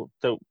know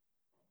that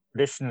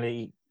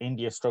traditionally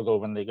India struggle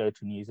when they go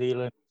to New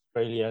Zealand,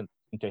 Australia,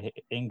 into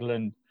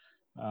England.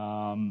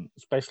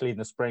 Especially in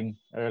the spring,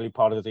 early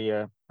part of the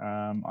year.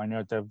 I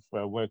know they've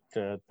worked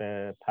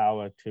their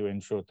power to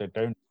ensure they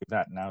don't do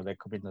that now. They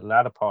come in the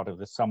latter part of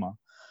the summer.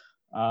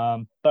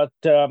 But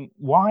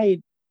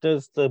why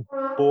does the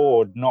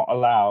board not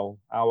allow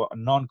our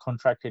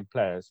non-contracted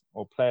players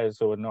or players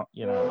who are not,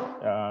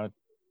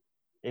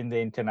 in the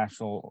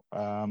international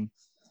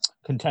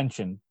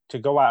contention to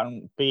go out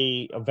and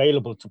be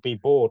available to be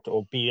bought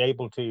or be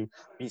able to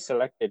be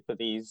selected for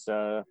these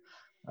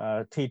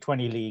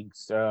T20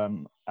 leagues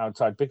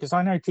outside? Because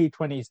I know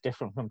T20 is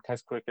different from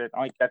Test cricket.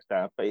 I get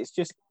that, but it's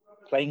just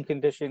playing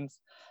conditions,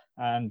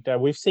 and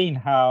we've seen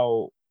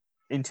how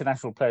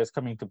international players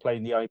coming to play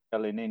in the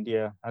IPL in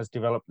India has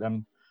developed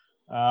them.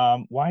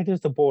 Why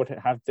does the board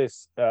have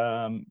this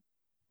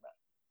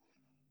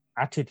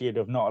attitude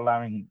of not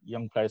allowing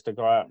young players to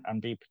go out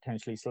and be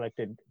potentially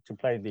selected to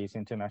play these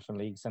international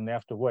leagues, and they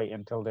have to wait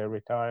until they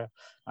retire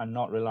and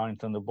not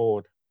reliant on the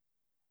board?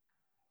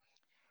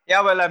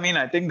 Yeah, well, I mean,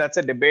 I think that's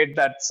a debate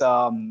that's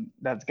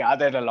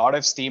gathered a lot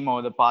of steam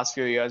over the past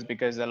few years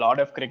because a lot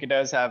of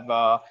cricketers have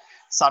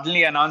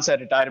suddenly announced their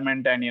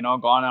retirement and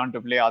gone on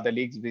to play other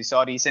leagues. We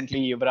saw recently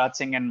Yuvraj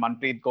Singh and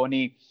Manpreet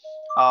Kohli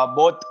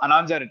both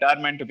announced their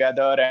retirement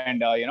together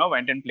and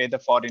went and played the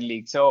foreign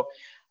league. So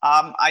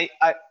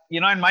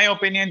in my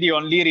opinion, the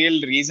only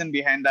real reason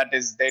behind that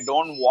is they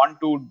don't want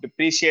to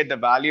depreciate the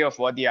value of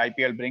what the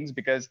IPL brings,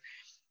 because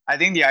I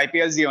think the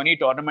IPL is the only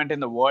tournament in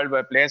the world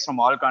where players from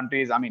all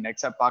countries, I mean,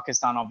 except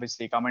Pakistan,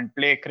 obviously, come and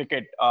play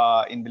cricket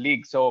in the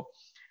league. So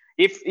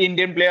if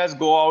Indian players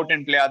go out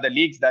and play other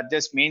leagues, that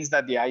just means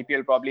that the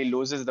IPL probably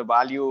loses the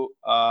value.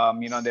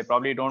 They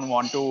probably don't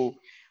want to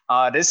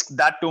risk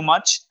that too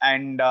much.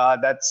 And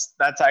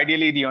that's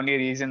ideally the only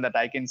reason that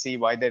I can see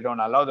why they don't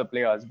allow the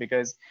players,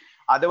 because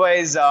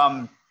otherwise,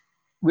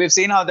 we've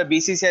seen how the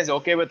BCCI is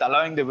okay with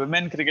allowing the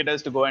women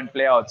cricketers to go and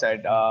play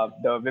outside.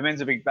 The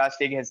Women's Big Bash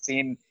League has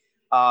seen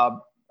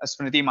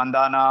Smriti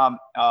Mandhana,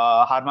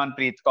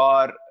 Harmanpreet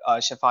Kaur,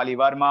 Shefali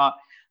Verma.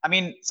 I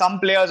mean,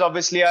 some players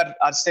obviously are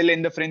still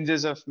in the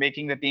fringes of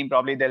making the team.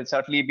 Probably they'll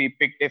certainly be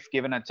picked if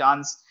given a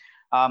chance.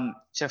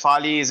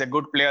 Shefali is a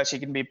good player. She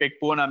can be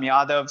picked. Poonam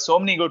Yadav. So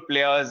many good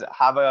players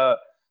have a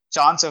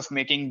chance of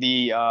making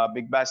the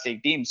Big Bash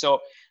League team. So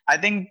I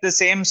think the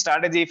same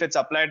strategy, if it's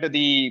applied to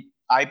the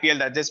IPL,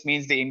 that just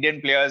means the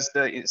Indian players,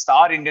 the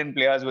star Indian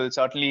players will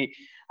certainly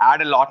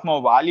add a lot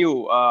more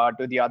value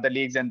to the other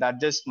leagues, and that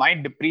just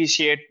might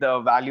depreciate the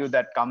value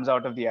that comes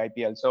out of the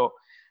IPL. So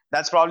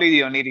that's probably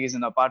the only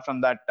reason. Apart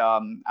from that,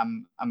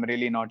 I'm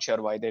really not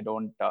sure why they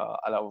don't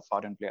allow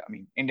foreign play. I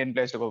mean, Indian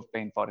players to go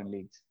play in foreign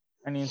leagues.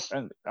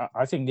 And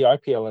I think the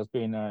IPL has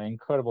been an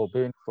incredible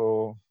boon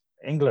for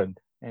England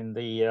in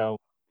the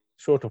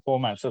shorter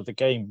formats of the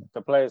game.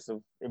 The players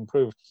have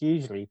improved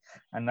hugely,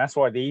 and that's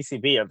why the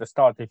ECB at the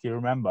start, if you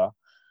remember,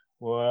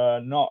 were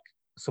not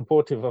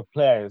supportive of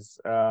players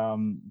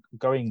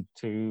going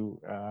to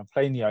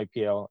play in the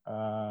IPL.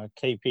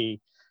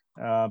 KP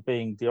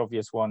being the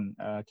obvious one,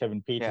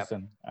 Kevin Yeah.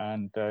 Peterson,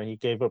 and he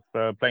gave up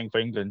playing for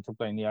England to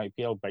play in the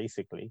IPL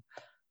basically.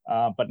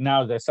 But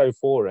now they're so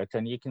for it,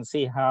 and you can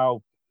see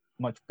how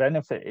much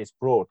benefit is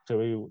brought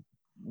to.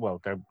 Well,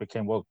 they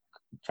became world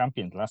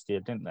champions last year,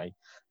 didn't they?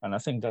 And I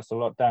think that's a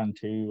lot down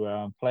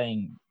to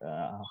playing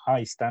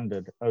high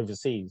standard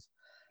overseas.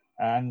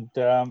 And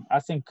I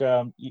think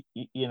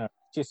you know,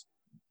 just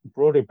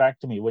brought it back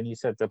to me when you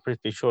said that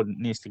Prithvi Shaw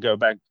needs to go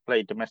back to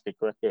play domestic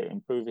cricket,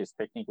 improve his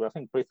technique. Well, I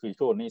think Prithvi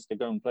Shaw needs to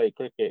go and play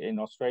cricket in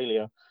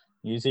Australia,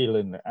 New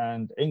Zealand,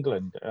 and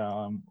England,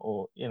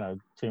 or you know,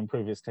 to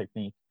improve his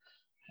technique.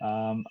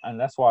 And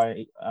that's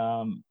why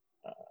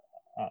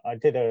I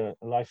did a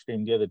live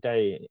stream the other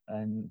day,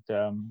 and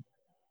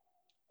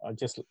I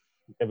just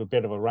gave a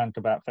bit of a rant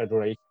about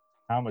federation,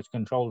 how much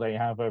control they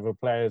have over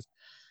players.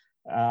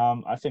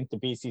 I think the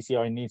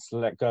BCCI needs to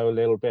let go a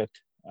little bit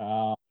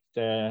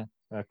their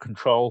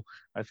control.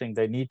 I think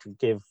they need to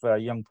give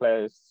young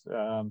players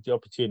the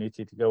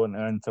opportunity to go and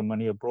earn some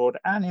money abroad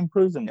and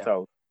improve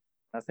themselves.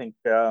 Yeah. I think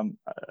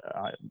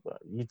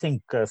you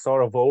think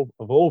Sora of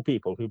all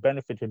people who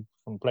benefited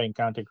from playing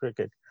county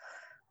cricket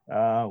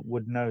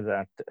would know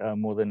that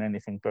more than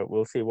anything. But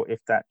we'll see if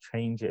that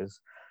changes.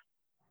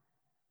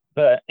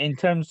 But in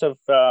terms of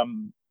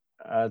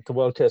the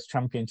World Test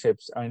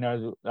Championships, I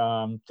know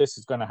this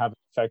is going to have an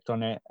effect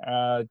on it.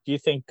 Do you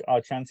think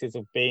our chances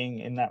of being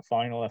in that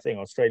final? I think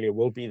Australia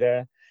will be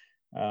there.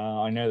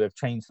 I know they've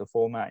changed the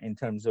format in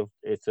terms of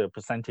it's a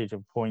percentage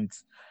of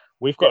points.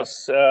 We've got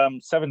 7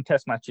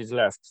 Test matches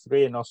left: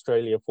 3 in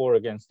Australia, 4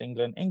 against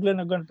England. England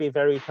are going to be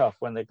very tough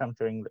when they come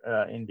to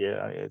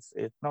India.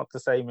 It's not the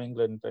same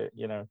England that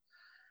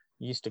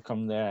used to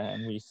come there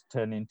and we used to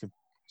turn into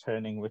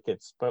turning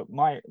wickets. But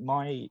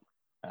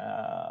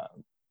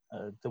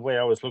the way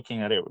I was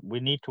looking at it,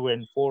 we need to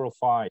win 4 or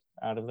 5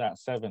 out of that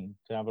 7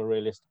 to have a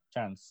realistic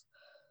chance.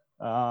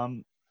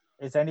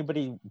 Is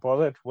anybody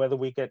bothered whether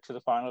we get to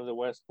the final of the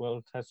West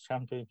World Test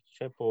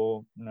Championship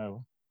or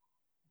no?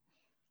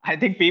 I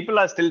think people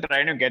are still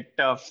trying to get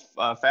a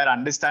fair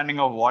understanding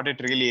of what it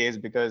really is,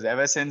 because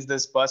ever since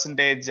this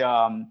percentage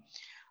sort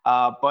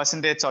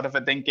of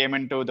a thing came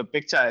into the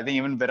picture, I think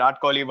even Virat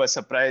Kohli was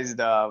surprised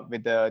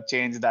with the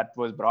change that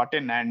was brought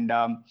in. And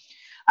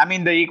I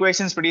mean, the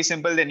equation is pretty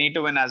simple. They need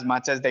to win as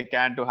much as they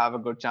can to have a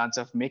good chance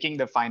of making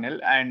the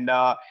final. And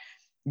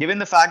given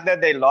the fact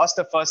that they lost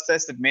the first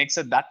test, it makes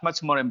it that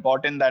much more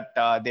important that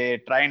they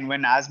try and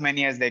win as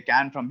many as they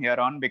can from here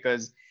on.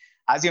 Because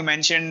as you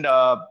mentioned,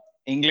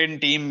 England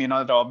team,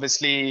 they're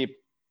obviously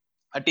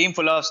a team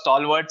full of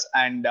stalwarts,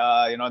 and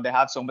they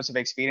have so much of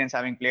experience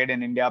having played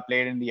in India,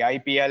 played in the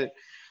IPL.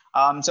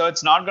 So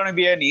it's not going to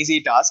be an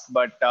easy task,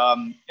 but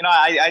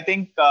I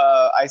think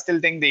I still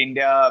think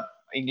the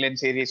England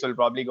series will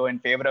probably go in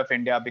favor of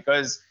India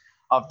because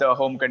of the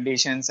home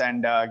conditions,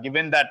 and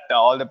given that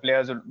all the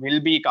players will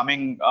be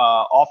coming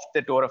off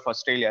the tour of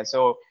Australia.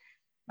 So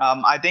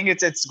I think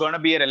it's going to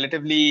be a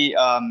relatively,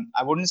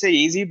 I wouldn't say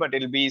easy, but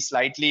it'll be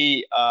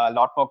slightly a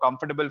lot more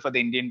comfortable for the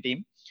Indian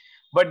team.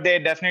 But they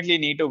definitely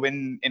need to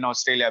win in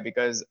Australia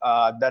because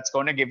that's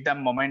going to give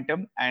them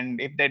momentum. And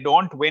if they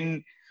don't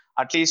win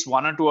at least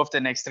 1 or 2 of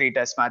the next 3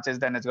 test matches,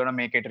 then it's going to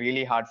make it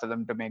really hard for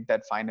them to make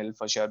that final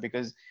for sure.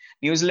 Because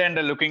New Zealand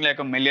are looking like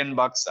 $1 million.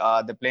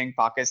 They're playing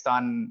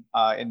Pakistan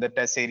in the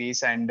test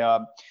series. And,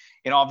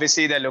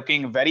 obviously they're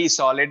looking very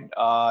solid.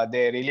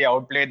 They really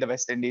outplayed the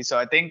West Indies. So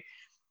I think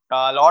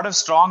a lot of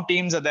strong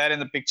teams are there in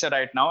the picture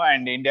right now.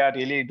 And India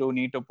really do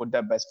need to put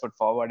their best foot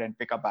forward and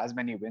pick up as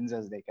many wins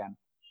as they can.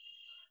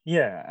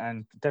 Yeah,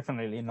 and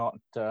definitely not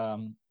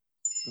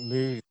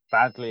lose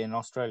badly in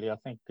Australia. I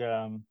think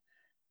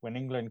when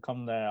England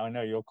come there, I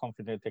know you're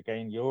confident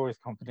again. You're always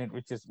confident,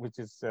 which is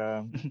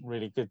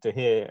really good to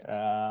hear.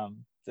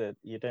 That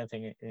you don't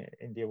think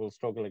India will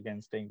struggle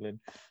against England,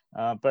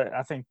 but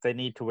I think they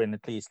need to win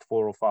at least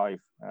 4 or 5,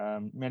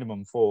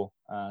 minimum 4,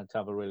 to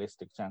have a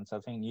realistic chance. I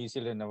think New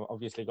Zealand have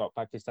obviously got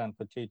Pakistan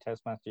for 2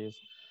 test matches,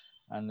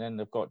 and then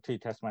they've got 2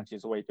 test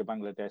matches away to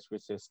Bangladesh,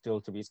 which is still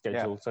to be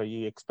scheduled. Yeah. So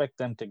you expect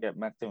them to get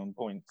maximum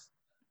points.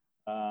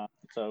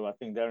 So I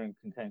think they're in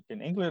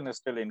contention. England is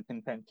still in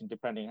contention,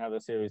 depending how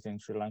the series in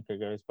Sri Lanka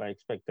goes, but I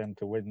expect them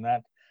to win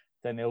that.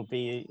 Then it'll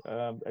be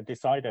a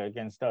decider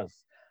against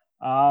us.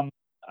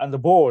 And the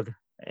board,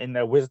 in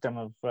their wisdom,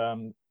 have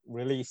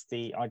released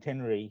the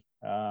itinerary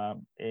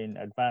in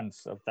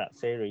advance of that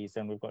series.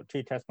 And we've got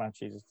 2 test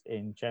matches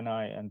in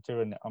Chennai and 2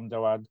 in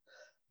Ahmedabad.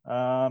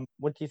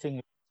 What do you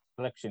think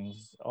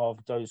selections of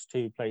those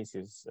two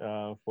places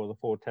for the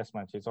 4 Test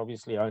matches.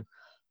 Obviously,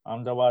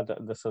 Ahmedabad,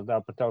 the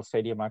Sardar Patel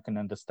Stadium, I can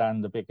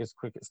understand, the biggest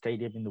cricket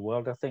stadium in the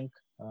world, I think,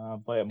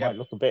 but it might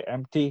look a bit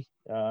empty.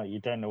 You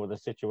don't know what the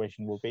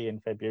situation will be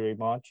in February,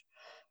 March.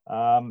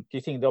 Do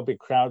you think there'll be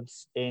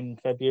crowds in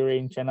February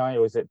in Chennai,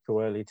 or is it too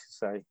early to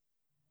say?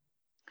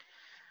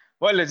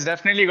 Well, it's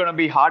definitely going to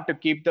be hard to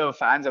keep the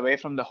fans away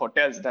from the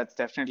hotels. That's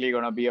definitely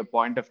going to be a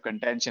point of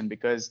contention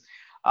because,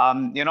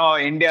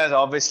 India is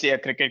obviously a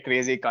cricket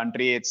crazy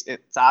country.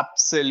 It's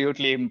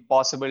absolutely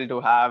impossible to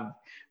have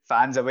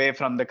fans away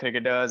from the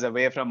cricketers,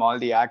 away from all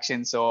the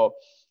action. So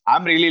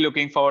I'm really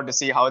looking forward to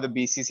see how the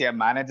BCCI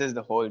manages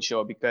the whole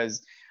show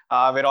because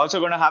we're also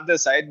going to have the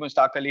Syed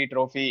Mushtaq Ali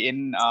Trophy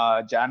in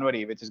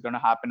January, which is going to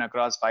happen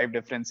across 5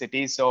 different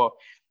cities. So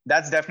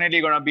that's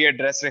definitely going to be a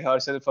dress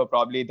rehearsal for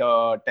probably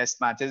the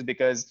test matches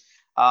because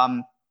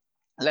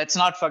let's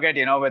not forget,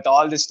 with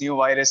all this new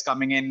virus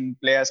coming in,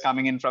 players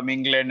coming in from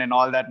England and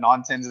all that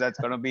nonsense that's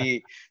going to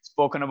be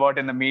spoken about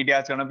in the media,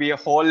 it's going to be a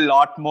whole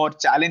lot more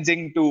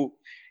challenging to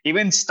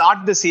even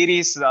start the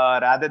series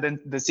rather than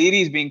the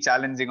series being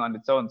challenging on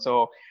its own.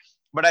 So,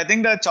 but I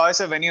think the choice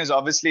of venues,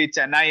 obviously,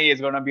 Chennai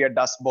is going to be a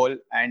dust bowl,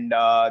 and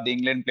the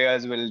England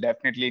players will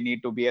definitely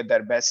need to be at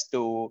their best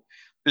to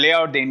play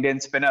out the Indian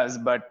spinners.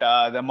 But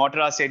the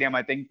Motera Stadium,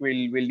 I think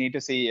we'll need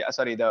to see.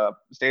 The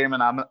stadium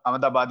in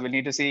Ahmedabad, we'll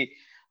need to see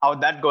how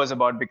that goes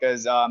about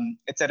because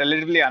it's a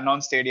relatively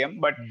unknown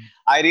stadium. But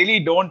I really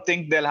don't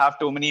think they'll have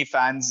too many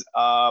fans.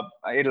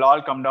 It'll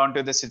all come down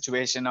to the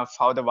situation of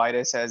how the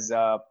virus has.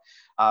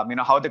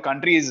 How the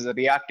country is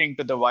reacting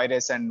to the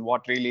virus and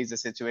what really is the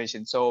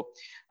situation. So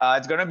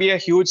it's going to be a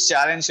huge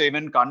challenge to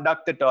even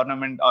conduct the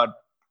tournament or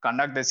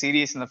conduct the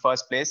series in the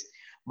first place.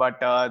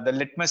 But the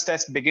litmus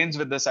test begins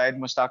with the Syed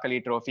Mushtaq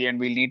Ali Trophy, and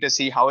we'll need to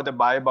see how the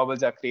bio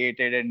bubbles are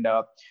created and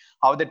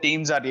how the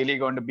teams are really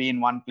going to be in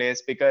one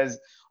place. Because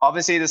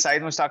obviously, the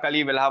Syed Mushtaq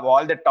Ali will have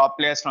all the top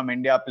players from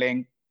India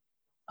playing.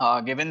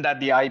 Given that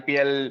the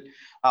IPL,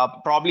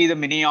 probably the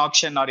mini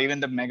auction or even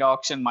the mega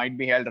auction might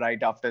be held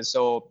right after.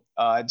 So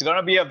it's going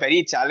to be a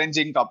very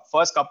challenging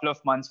first couple of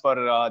months for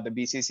the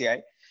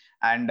BCCI.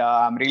 And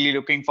I'm really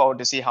looking forward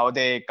to see how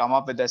they come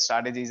up with the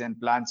strategies and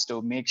plans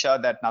to make sure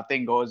that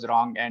nothing goes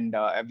wrong and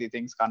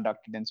everything's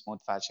conducted in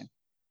smooth fashion.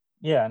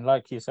 Yeah, and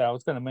like you said, I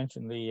was going to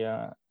mention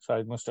the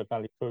Syed Mushtaq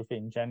Ali Trophy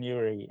in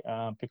January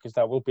because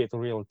that will be the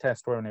real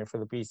test, won't it, for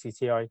the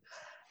BCCI.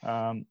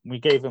 We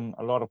gave them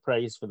a lot of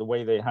praise for the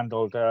way they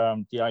handled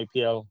the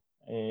IPL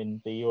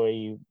in the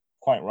UAE.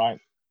 Quite right.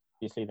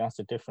 Obviously, that's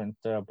a different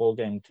ball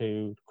game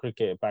to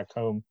cricket back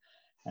home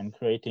and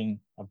creating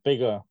a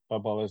bigger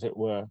bubble, as it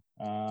were.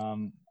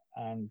 It'll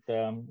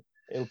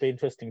be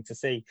interesting to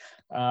see.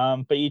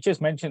 But you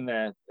just mentioned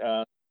there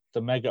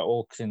the mega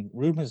auction.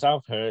 Rumors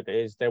I've heard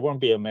is there won't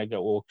be a mega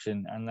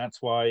auction, and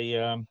that's why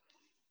I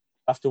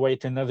have to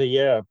wait another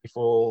year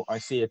before I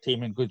see a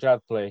team in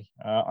Gujarat play.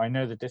 I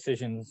know the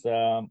decision's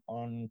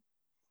on.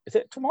 Is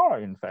it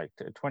tomorrow? In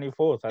fact,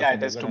 24th. Yeah,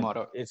 it is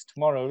tomorrow. It's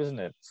tomorrow, isn't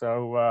it?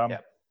 So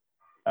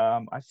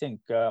I think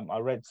I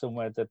read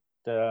somewhere that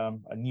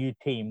a new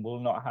team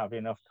will not have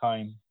enough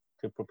time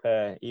to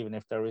prepare, even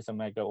if there is a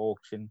mega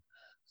auction.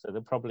 So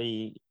they'll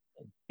probably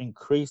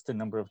increase the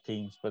number of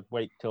teams, but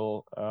wait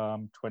till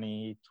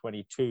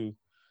 2022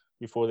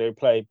 before they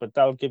play. But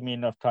that'll give me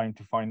enough time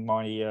to find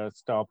my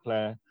star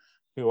player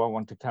who I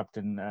want to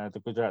captain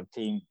the Gujarat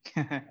team.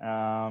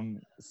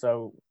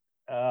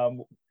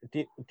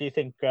 Do you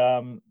think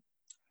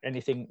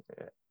anything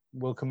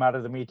will come out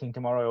of the meeting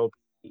tomorrow? Or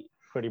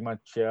pretty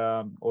much,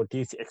 or do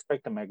you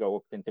expect a mega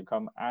auction to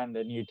come and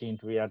a new team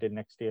to be added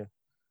next year?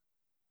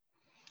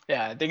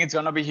 Yeah, I think it's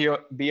going to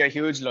be a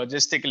huge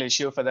logistical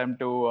issue for them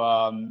to,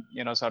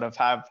 sort of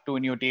have 2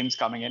 new teams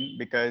coming in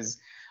because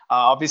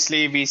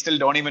obviously we still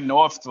don't even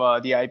know if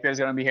the IPL is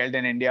going to be held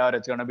in India or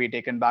it's going to be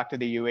taken back to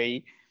the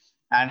UAE.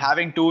 And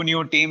having 2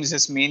 new teams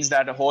just means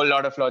that a whole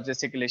lot of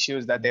logistical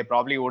issues that they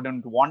probably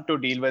wouldn't want to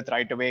deal with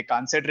right away,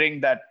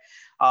 considering that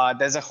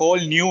there's a whole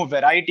new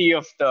variety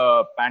of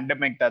the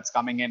pandemic that's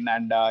coming in.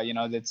 And,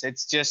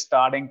 it's just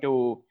starting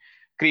to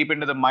creep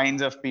into the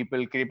minds of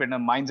people, creep into the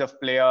minds of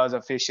players,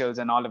 officials,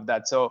 and all of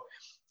that. So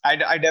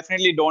I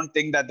definitely don't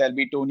think that there'll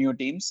be 2 new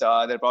teams.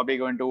 They're probably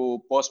going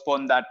to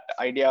postpone that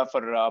idea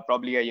for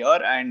probably a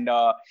year. And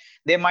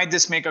they might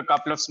just make a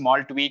couple of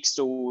small tweaks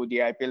to the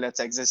IPL that's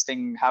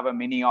existing, have a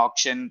mini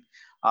auction,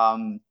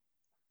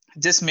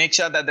 just make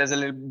sure that there's a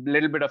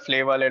little bit of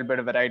flavor, a little bit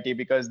of variety,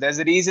 because there's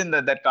a reason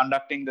that they're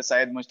conducting the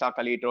Syed Mushtaq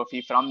Ali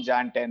Trophy from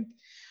Jan 10th.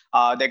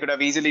 They could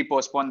have easily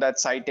postponed that,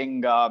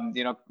 citing,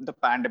 the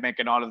pandemic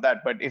and all of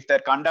that. But if they're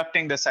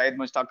conducting the Syed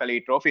Mushtaq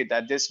Ali Trophy,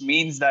 that just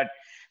means that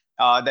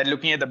they're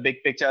looking at the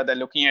big picture, they're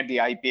looking at the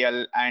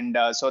IPL. And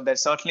so there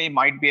certainly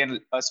might be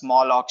a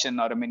small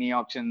auction or a mini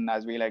auction,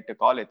 as we like to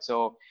call it.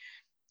 So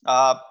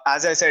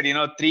as I said,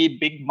 3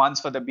 big months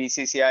for the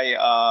BCCI.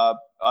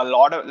 A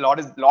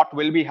lot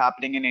will be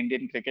happening in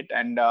Indian cricket.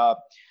 And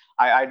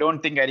I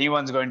don't think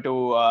anyone's going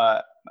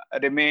to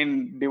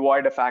remain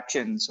devoid of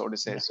action, so to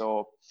say.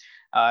 So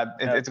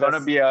it's going to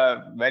be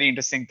a very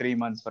interesting 3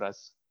 months for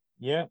us.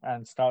 Yeah,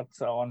 and starts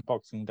on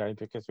Boxing Day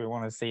because we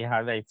want to see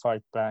how they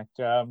fight back.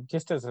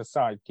 Just as a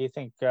side, do you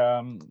think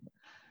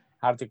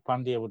Hardik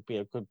Pandya would be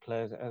a good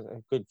player,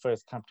 a good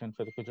first captain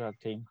for the Gujarat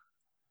team?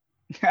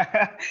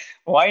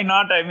 Why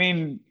not? I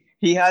mean,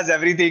 he has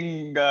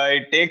everything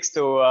it takes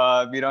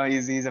to,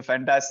 he's a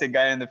fantastic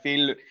guy in the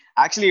field.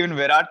 Actually, even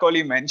Virat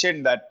Kohli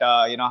mentioned that,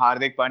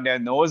 Hardik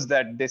Pandya knows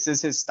that this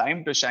is his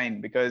time to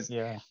shine because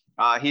Yeah.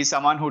 he's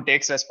someone who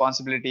takes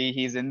responsibility.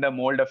 He's in the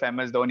mold of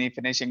MS Dhoni,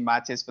 finishing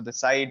matches for the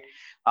side.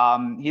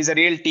 He's a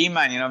real team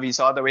man. We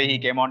saw the way he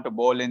Mm. came on to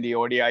bowl in the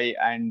ODI,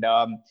 and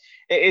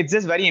it's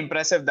just very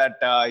impressive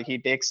that he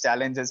takes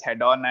challenges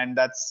head on, and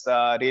that's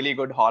a really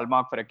good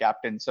hallmark for a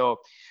captain. So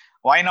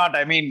why not?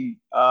 I mean,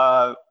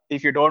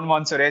 if you don't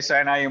want Suresh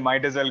Raina, you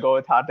might as well go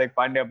with Hardik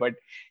Pandya. But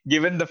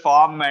given the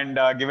form and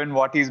given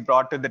what he's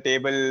brought to the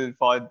table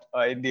for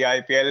in the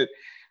IPL,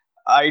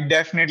 I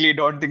definitely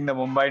don't think the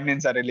Mumbai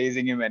Indians are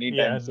releasing him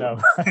anytime Yeah, no.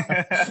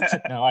 soon.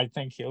 No, I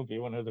think he'll be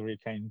one of the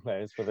retained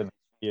players for the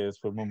next years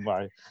for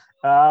Mumbai.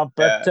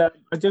 But Yeah.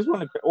 I just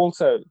wanted to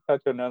also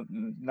touch on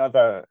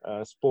another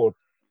sport,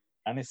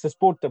 and it's the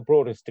sport that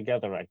brought us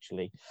together,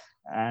 actually.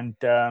 And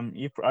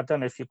I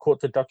don't know if you caught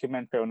the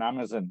documentary on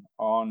Amazon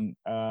on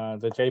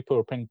the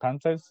Jaipur Pink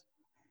Panthers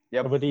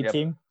Yep. kabaddi Yep.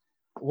 team.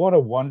 What a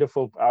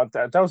wonderful!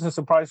 That was a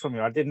surprise for me.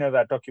 I didn't know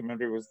that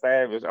documentary was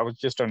there. I was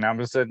just on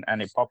Amazon,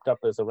 and it popped up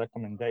as a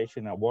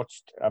recommendation.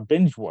 I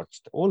binge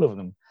watched all of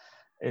them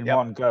in Yep.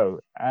 one go.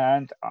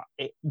 And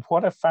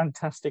what a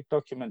fantastic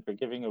documentary,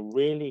 giving a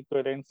really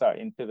good insight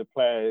into the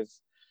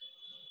players,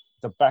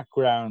 the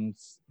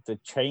backgrounds, the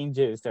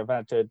changes they've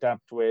had to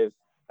adapt with.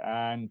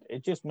 And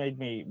it just made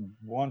me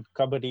want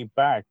Kabaddi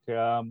back.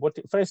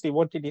 Firstly,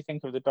 what did you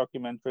think of the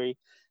documentary?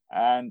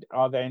 And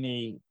are there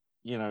any,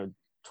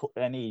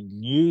 any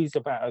news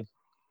about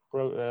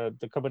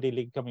the Kabaddi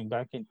League coming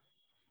back in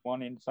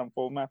some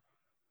format?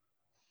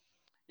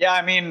 Yeah,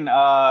 I mean,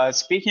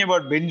 speaking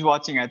about binge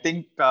watching, I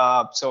think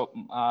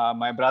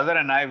my brother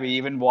and I, we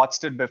even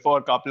watched it before.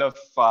 A couple of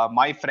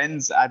my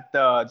friends at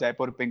the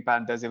Jaipur Pink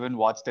Panthers even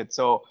watched it.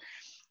 So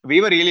we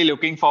were really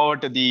looking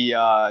forward to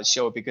the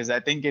show because I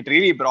think it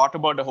really brought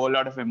about a whole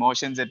lot of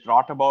emotions. It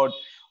brought about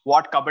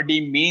what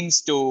kabaddi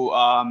means to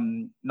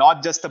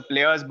not just the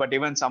players, but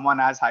even someone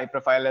as high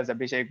profile as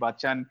Abhishek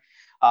Bachchan.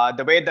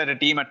 The way that the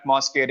team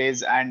atmosphere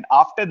is, and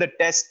after the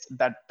test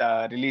that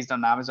released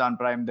on Amazon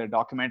Prime, the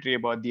documentary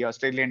about the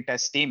Australian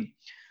Test team,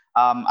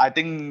 I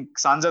think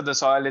Sons of the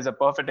Soil is a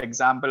perfect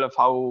example of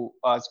how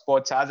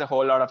sports has a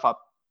whole lot of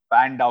up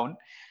and down,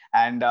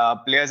 and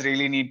players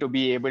really need to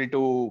be able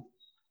to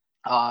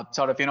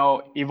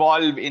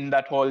evolve in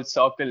that whole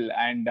circle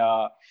and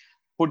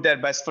put their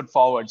best foot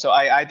forward. So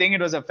I think it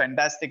was a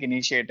fantastic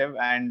initiative.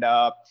 And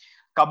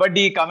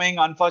kabaddi coming,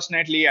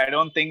 unfortunately, I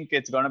don't think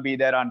it's going to be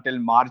there until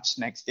March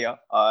next year.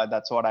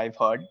 That's what I've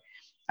heard.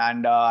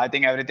 And I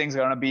think everything's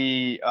going to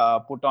be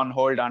put on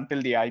hold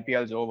until the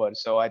IPL is over.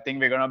 So I think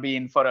we're going to be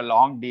in for a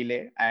long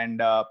delay.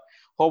 And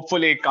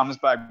hopefully it comes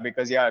back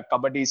because, yeah,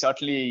 kabaddi is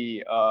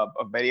certainly a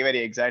very, very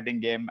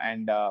exciting game.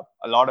 And a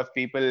lot of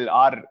people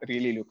are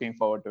really looking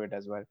forward to it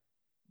as well.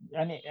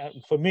 And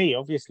for me,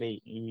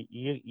 obviously,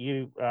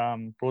 you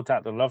brought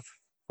out the love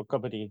for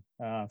kabaddi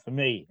for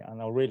me, and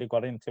I really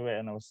got into it,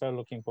 and I was so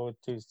looking forward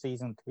to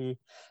season 2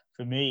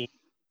 for me.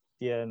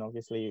 Yeah, and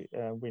obviously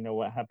we know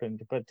what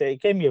happened, but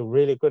it gave me a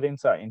really good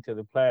insight into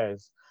the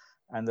players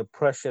and the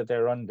pressure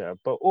they're under,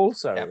 but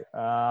also Yep.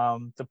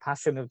 the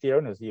passion of the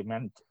owners. You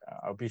meant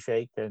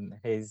Abhishek and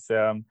his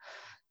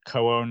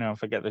co-owner, I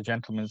forget the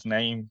gentleman's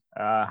name,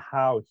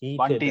 how heated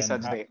Bunty and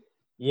such day.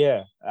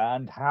 yeah,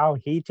 and how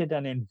heated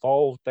and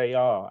involved they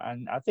are.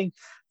 And I think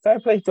fair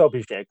play to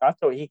Abhishek. I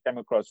thought he came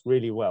across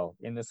really well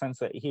in the sense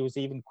that he was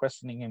even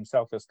questioning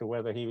himself as to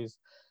whether he was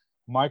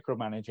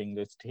micromanaging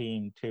this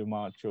team too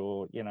much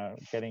or,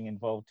 getting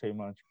involved too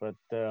much. But,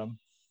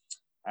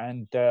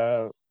 and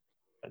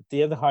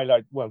the other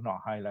highlight, well,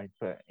 not highlight,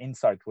 but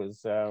insight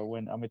was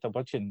when Amitabh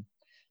Bachchan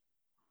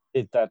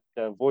did that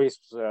voice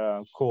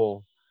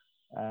call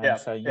and Yeah.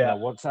 say, Yeah.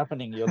 what's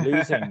happening? You're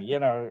losing.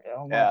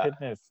 Oh my Yeah.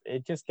 goodness!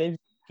 It just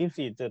gives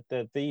you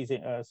that these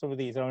some of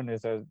these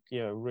owners are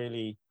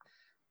really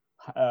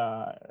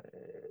uh,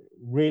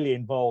 really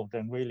involved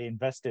and really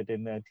invested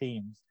in their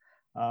teams.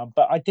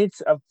 But I did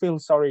feel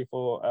sorry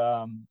for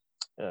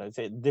is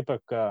it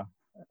Deepak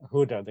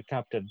Huda, the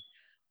captain.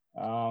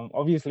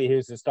 Obviously, he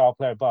was a star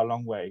player by a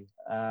long way,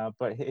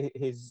 but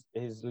his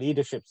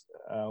leadership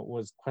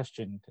was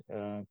questioned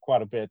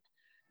quite a bit.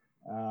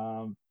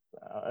 Um,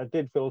 I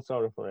did feel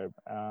sorry for him,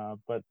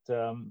 but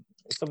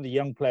some of the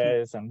young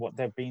players and what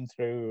they've been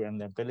through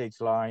and their village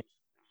life,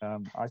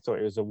 I thought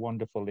it was a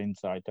wonderful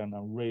insight, and I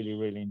really,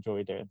 really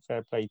enjoyed it.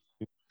 Fair play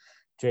to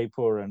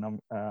Jaipur and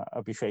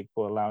Abhishek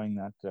for allowing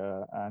that.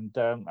 And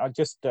I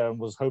just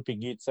was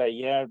hoping you'd say,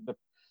 yeah,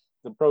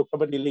 the Pro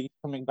Kabaddi League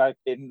coming back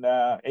in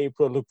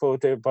April. Look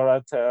forward to it,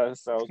 Bharat.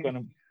 So I was going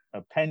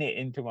to pen it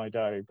into my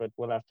diary, but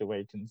we'll have to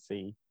wait and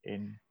see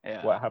in Yeah.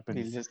 what We'll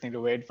happens. just need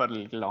to wait for a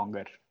little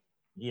longer.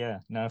 Yeah,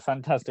 no,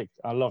 fantastic.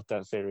 I loved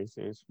that series.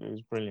 It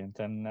was brilliant,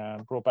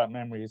 and brought back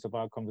memories of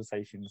our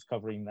conversations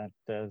covering that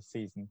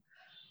season.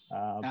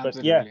 But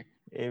yeah, Absolutely.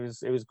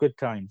 it was good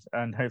times,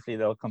 and hopefully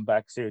they'll come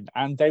back soon.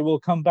 And they will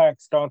come back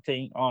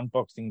starting on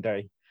Boxing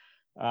Day.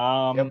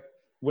 Yep.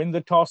 Win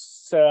the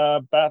toss,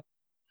 bat,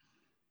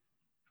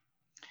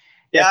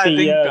 Yeah, I think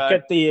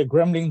get the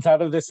gremlins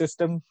out of the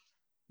system.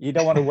 You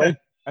don't want to wait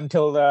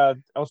until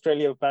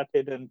Australia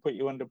batted and put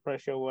you under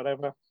pressure or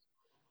whatever.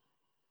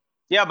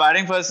 yeah,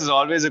 batting first is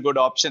always a good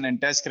option in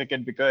Test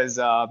cricket because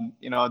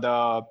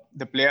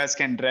the players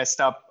can rest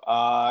up,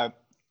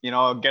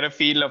 get a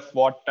feel of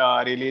what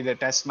really the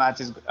Test match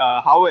is,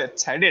 how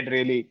it's headed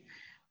really.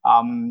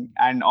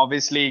 And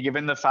obviously,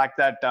 given the fact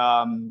that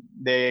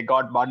they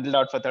got bundled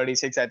out for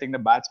 36, I think the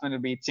batsmen will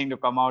be itching to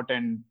come out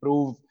and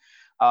prove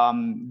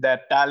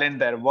their talent,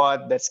 their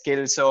worth, their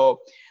skill. So,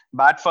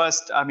 bat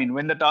first, I mean,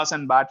 win the toss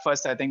and bat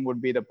first, I think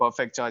would be the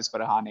perfect choice for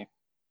Rahane.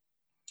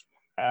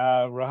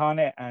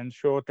 Rahane and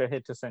Shaw to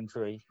hit a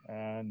century,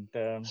 and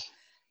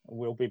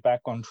we'll be back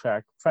on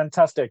track.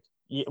 Fantastic.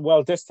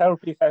 Well, this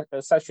therapy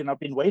session I've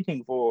been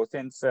waiting for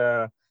since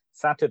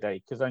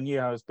Saturday, because I knew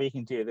I was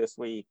speaking to you this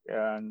week,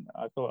 and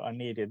I thought I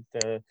needed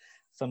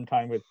some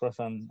time with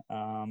Prasen.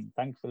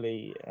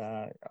 Thankfully,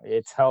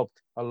 it's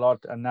helped a lot,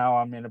 and now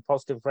I'm in a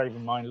positive frame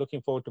of mind.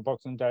 Looking forward to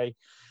Boxing Day.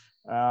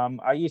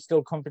 Are you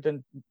still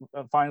confident?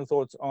 Final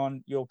thoughts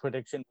on your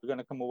prediction? We're going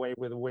to come away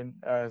with a win,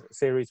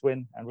 series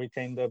win, and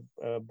retain the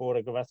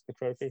Border Gavaskar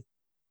Trophy.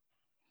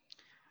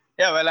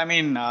 Yeah, well, I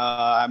mean,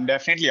 I'm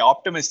definitely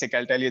optimistic.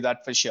 I'll tell you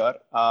that for sure.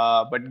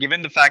 But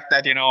given the fact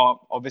that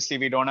obviously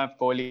we don't have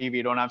Kohli,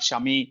 we don't have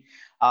Shami,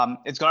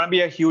 it's going to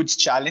be a huge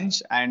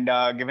challenge. And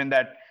given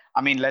that,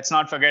 I mean, let's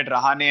not forget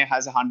Rahane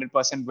has a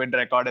 100% win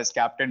record as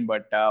captain,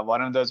 but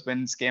one of those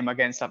wins came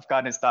against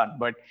Afghanistan.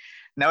 But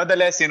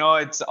nevertheless,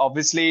 it's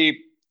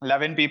obviously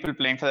 11 people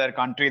playing for their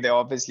country. They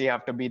obviously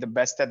have to be the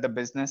best at the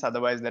business,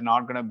 otherwise they're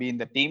not going to be in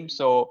the team.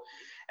 So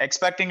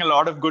expecting a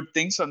lot of good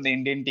things from the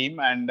Indian team,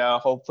 and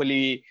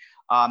hopefully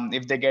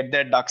if they get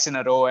their ducks in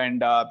a row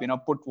and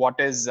put what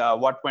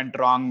went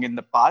wrong in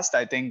the past,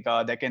 I think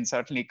they can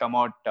certainly come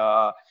out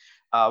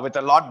with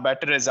a lot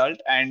better result,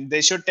 and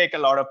they should take a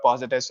lot of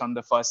positives from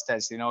the first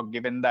test.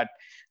 Given that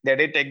they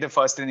did take the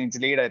first innings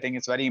lead, I think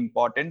it's very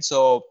important.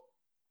 So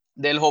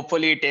they'll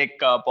hopefully take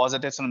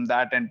positives from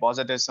that and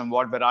positives from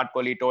what Virat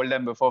Kohli told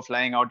them before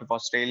flying out of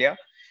Australia.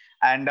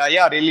 And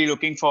yeah, really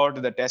looking forward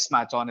to the test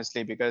match,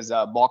 honestly, because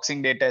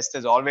Boxing Day test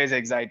is always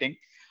exciting.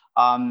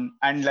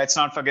 And let's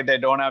not forget they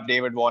don't have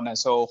David Warner.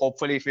 So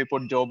hopefully, if we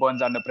put Joe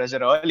Burns under pressure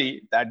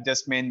early, that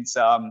just means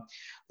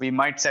we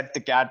might set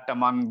the cat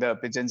among the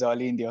pigeons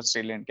early in the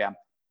Australian camp.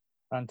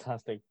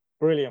 Fantastic.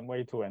 Brilliant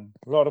way to win.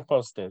 A lot of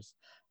positives.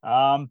 But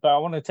I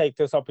want to take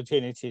this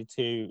opportunity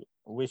to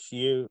wish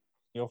you,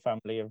 your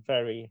family, a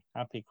very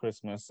happy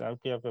Christmas. I hope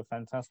you have a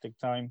fantastic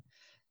time,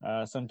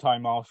 some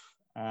time off.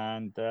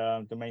 And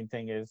the main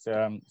thing is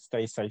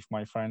stay safe,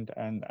 my friend.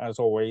 And as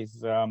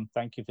always,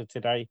 thank you for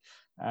today.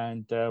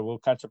 And we'll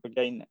catch up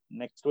again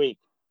next week.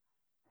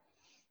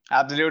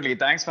 Absolutely.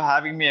 Thanks for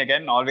having me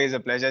again. Always a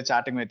pleasure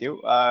chatting with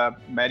you.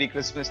 Merry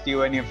Christmas to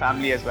you and your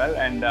family as well.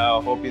 And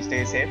hope you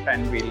stay safe,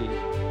 and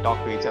we'll talk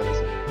to each other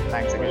soon.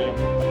 Thanks again.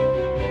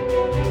 Brilliant.